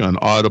evolution book on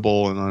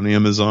Audible and on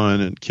Amazon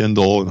and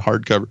Kindle and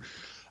hardcover.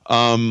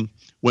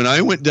 When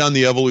I went down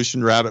the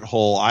evolution rabbit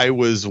hole, I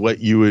was what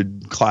you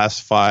would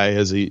classify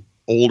as a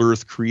old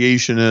earth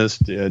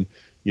creationist, and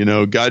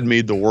God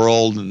made the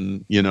world,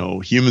 and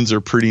humans are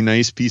a pretty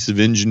nice piece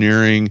of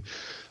engineering.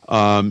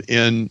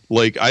 And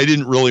like, I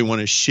didn't really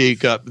want to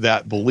shake up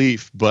that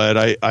belief,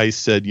 but I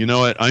said, you know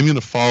what, I'm going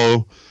to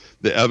follow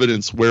the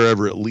evidence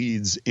wherever it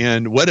leads.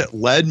 And what it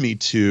led me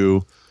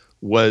to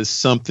was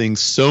something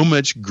so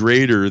much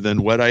greater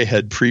than what I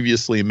had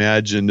previously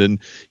imagined. And,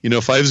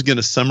 if I was going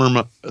to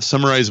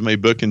summarize my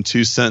book in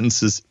 2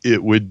 sentences,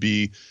 it would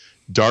be: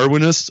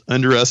 Darwinists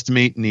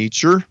underestimate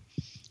nature,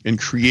 and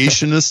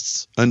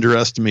creationists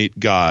underestimate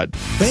God.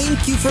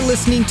 Thank you for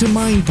listening to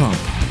Mind Pump.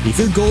 If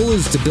your goal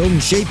is to build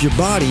and shape your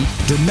body,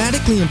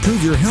 dramatically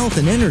improve your health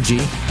and energy,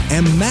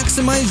 and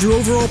maximize your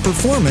overall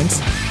performance,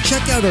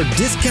 check out our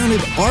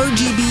discounted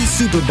RGB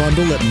Super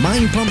Bundle at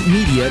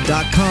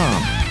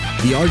mindpumpmedia.com.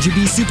 The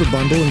RGB Super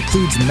Bundle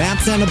includes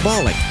MAPS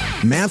Anabolic,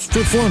 MAPS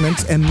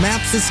Performance, and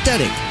MAPS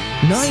Aesthetic.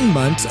 9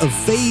 months of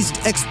phased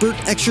expert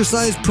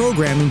exercise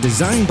programming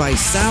designed by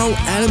Sal,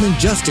 Adam, and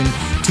Justin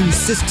to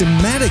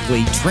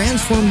systematically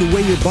transform the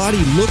way your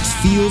body looks,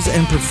 feels,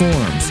 and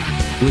performs.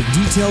 With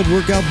detailed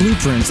workout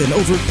blueprints and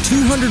over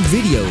 200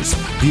 videos,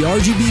 the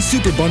RGB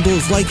Super Bundle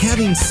is like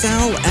having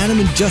Sal, Adam,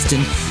 and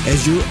Justin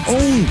as your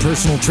own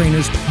personal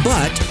trainers,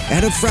 but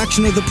at a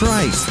fraction of the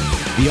price.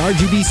 The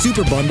RGB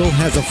Super Bundle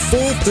has a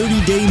full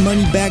 30-day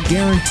money-back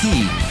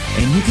guarantee,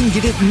 and you can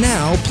get it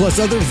now, plus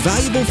other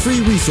valuable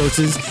free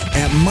resources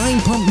at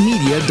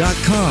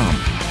mindpumpmedia.com.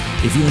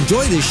 If you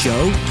enjoy this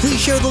show, please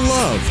share the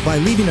love by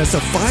leaving us a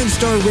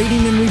 5-star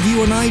rating and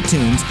review on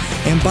iTunes,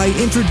 and by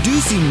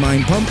introducing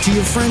Mind Pump to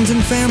your friends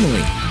and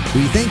family.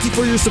 We thank you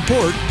for your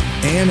support,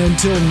 and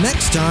until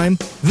next time,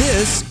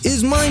 this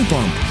is Mind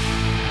Pump.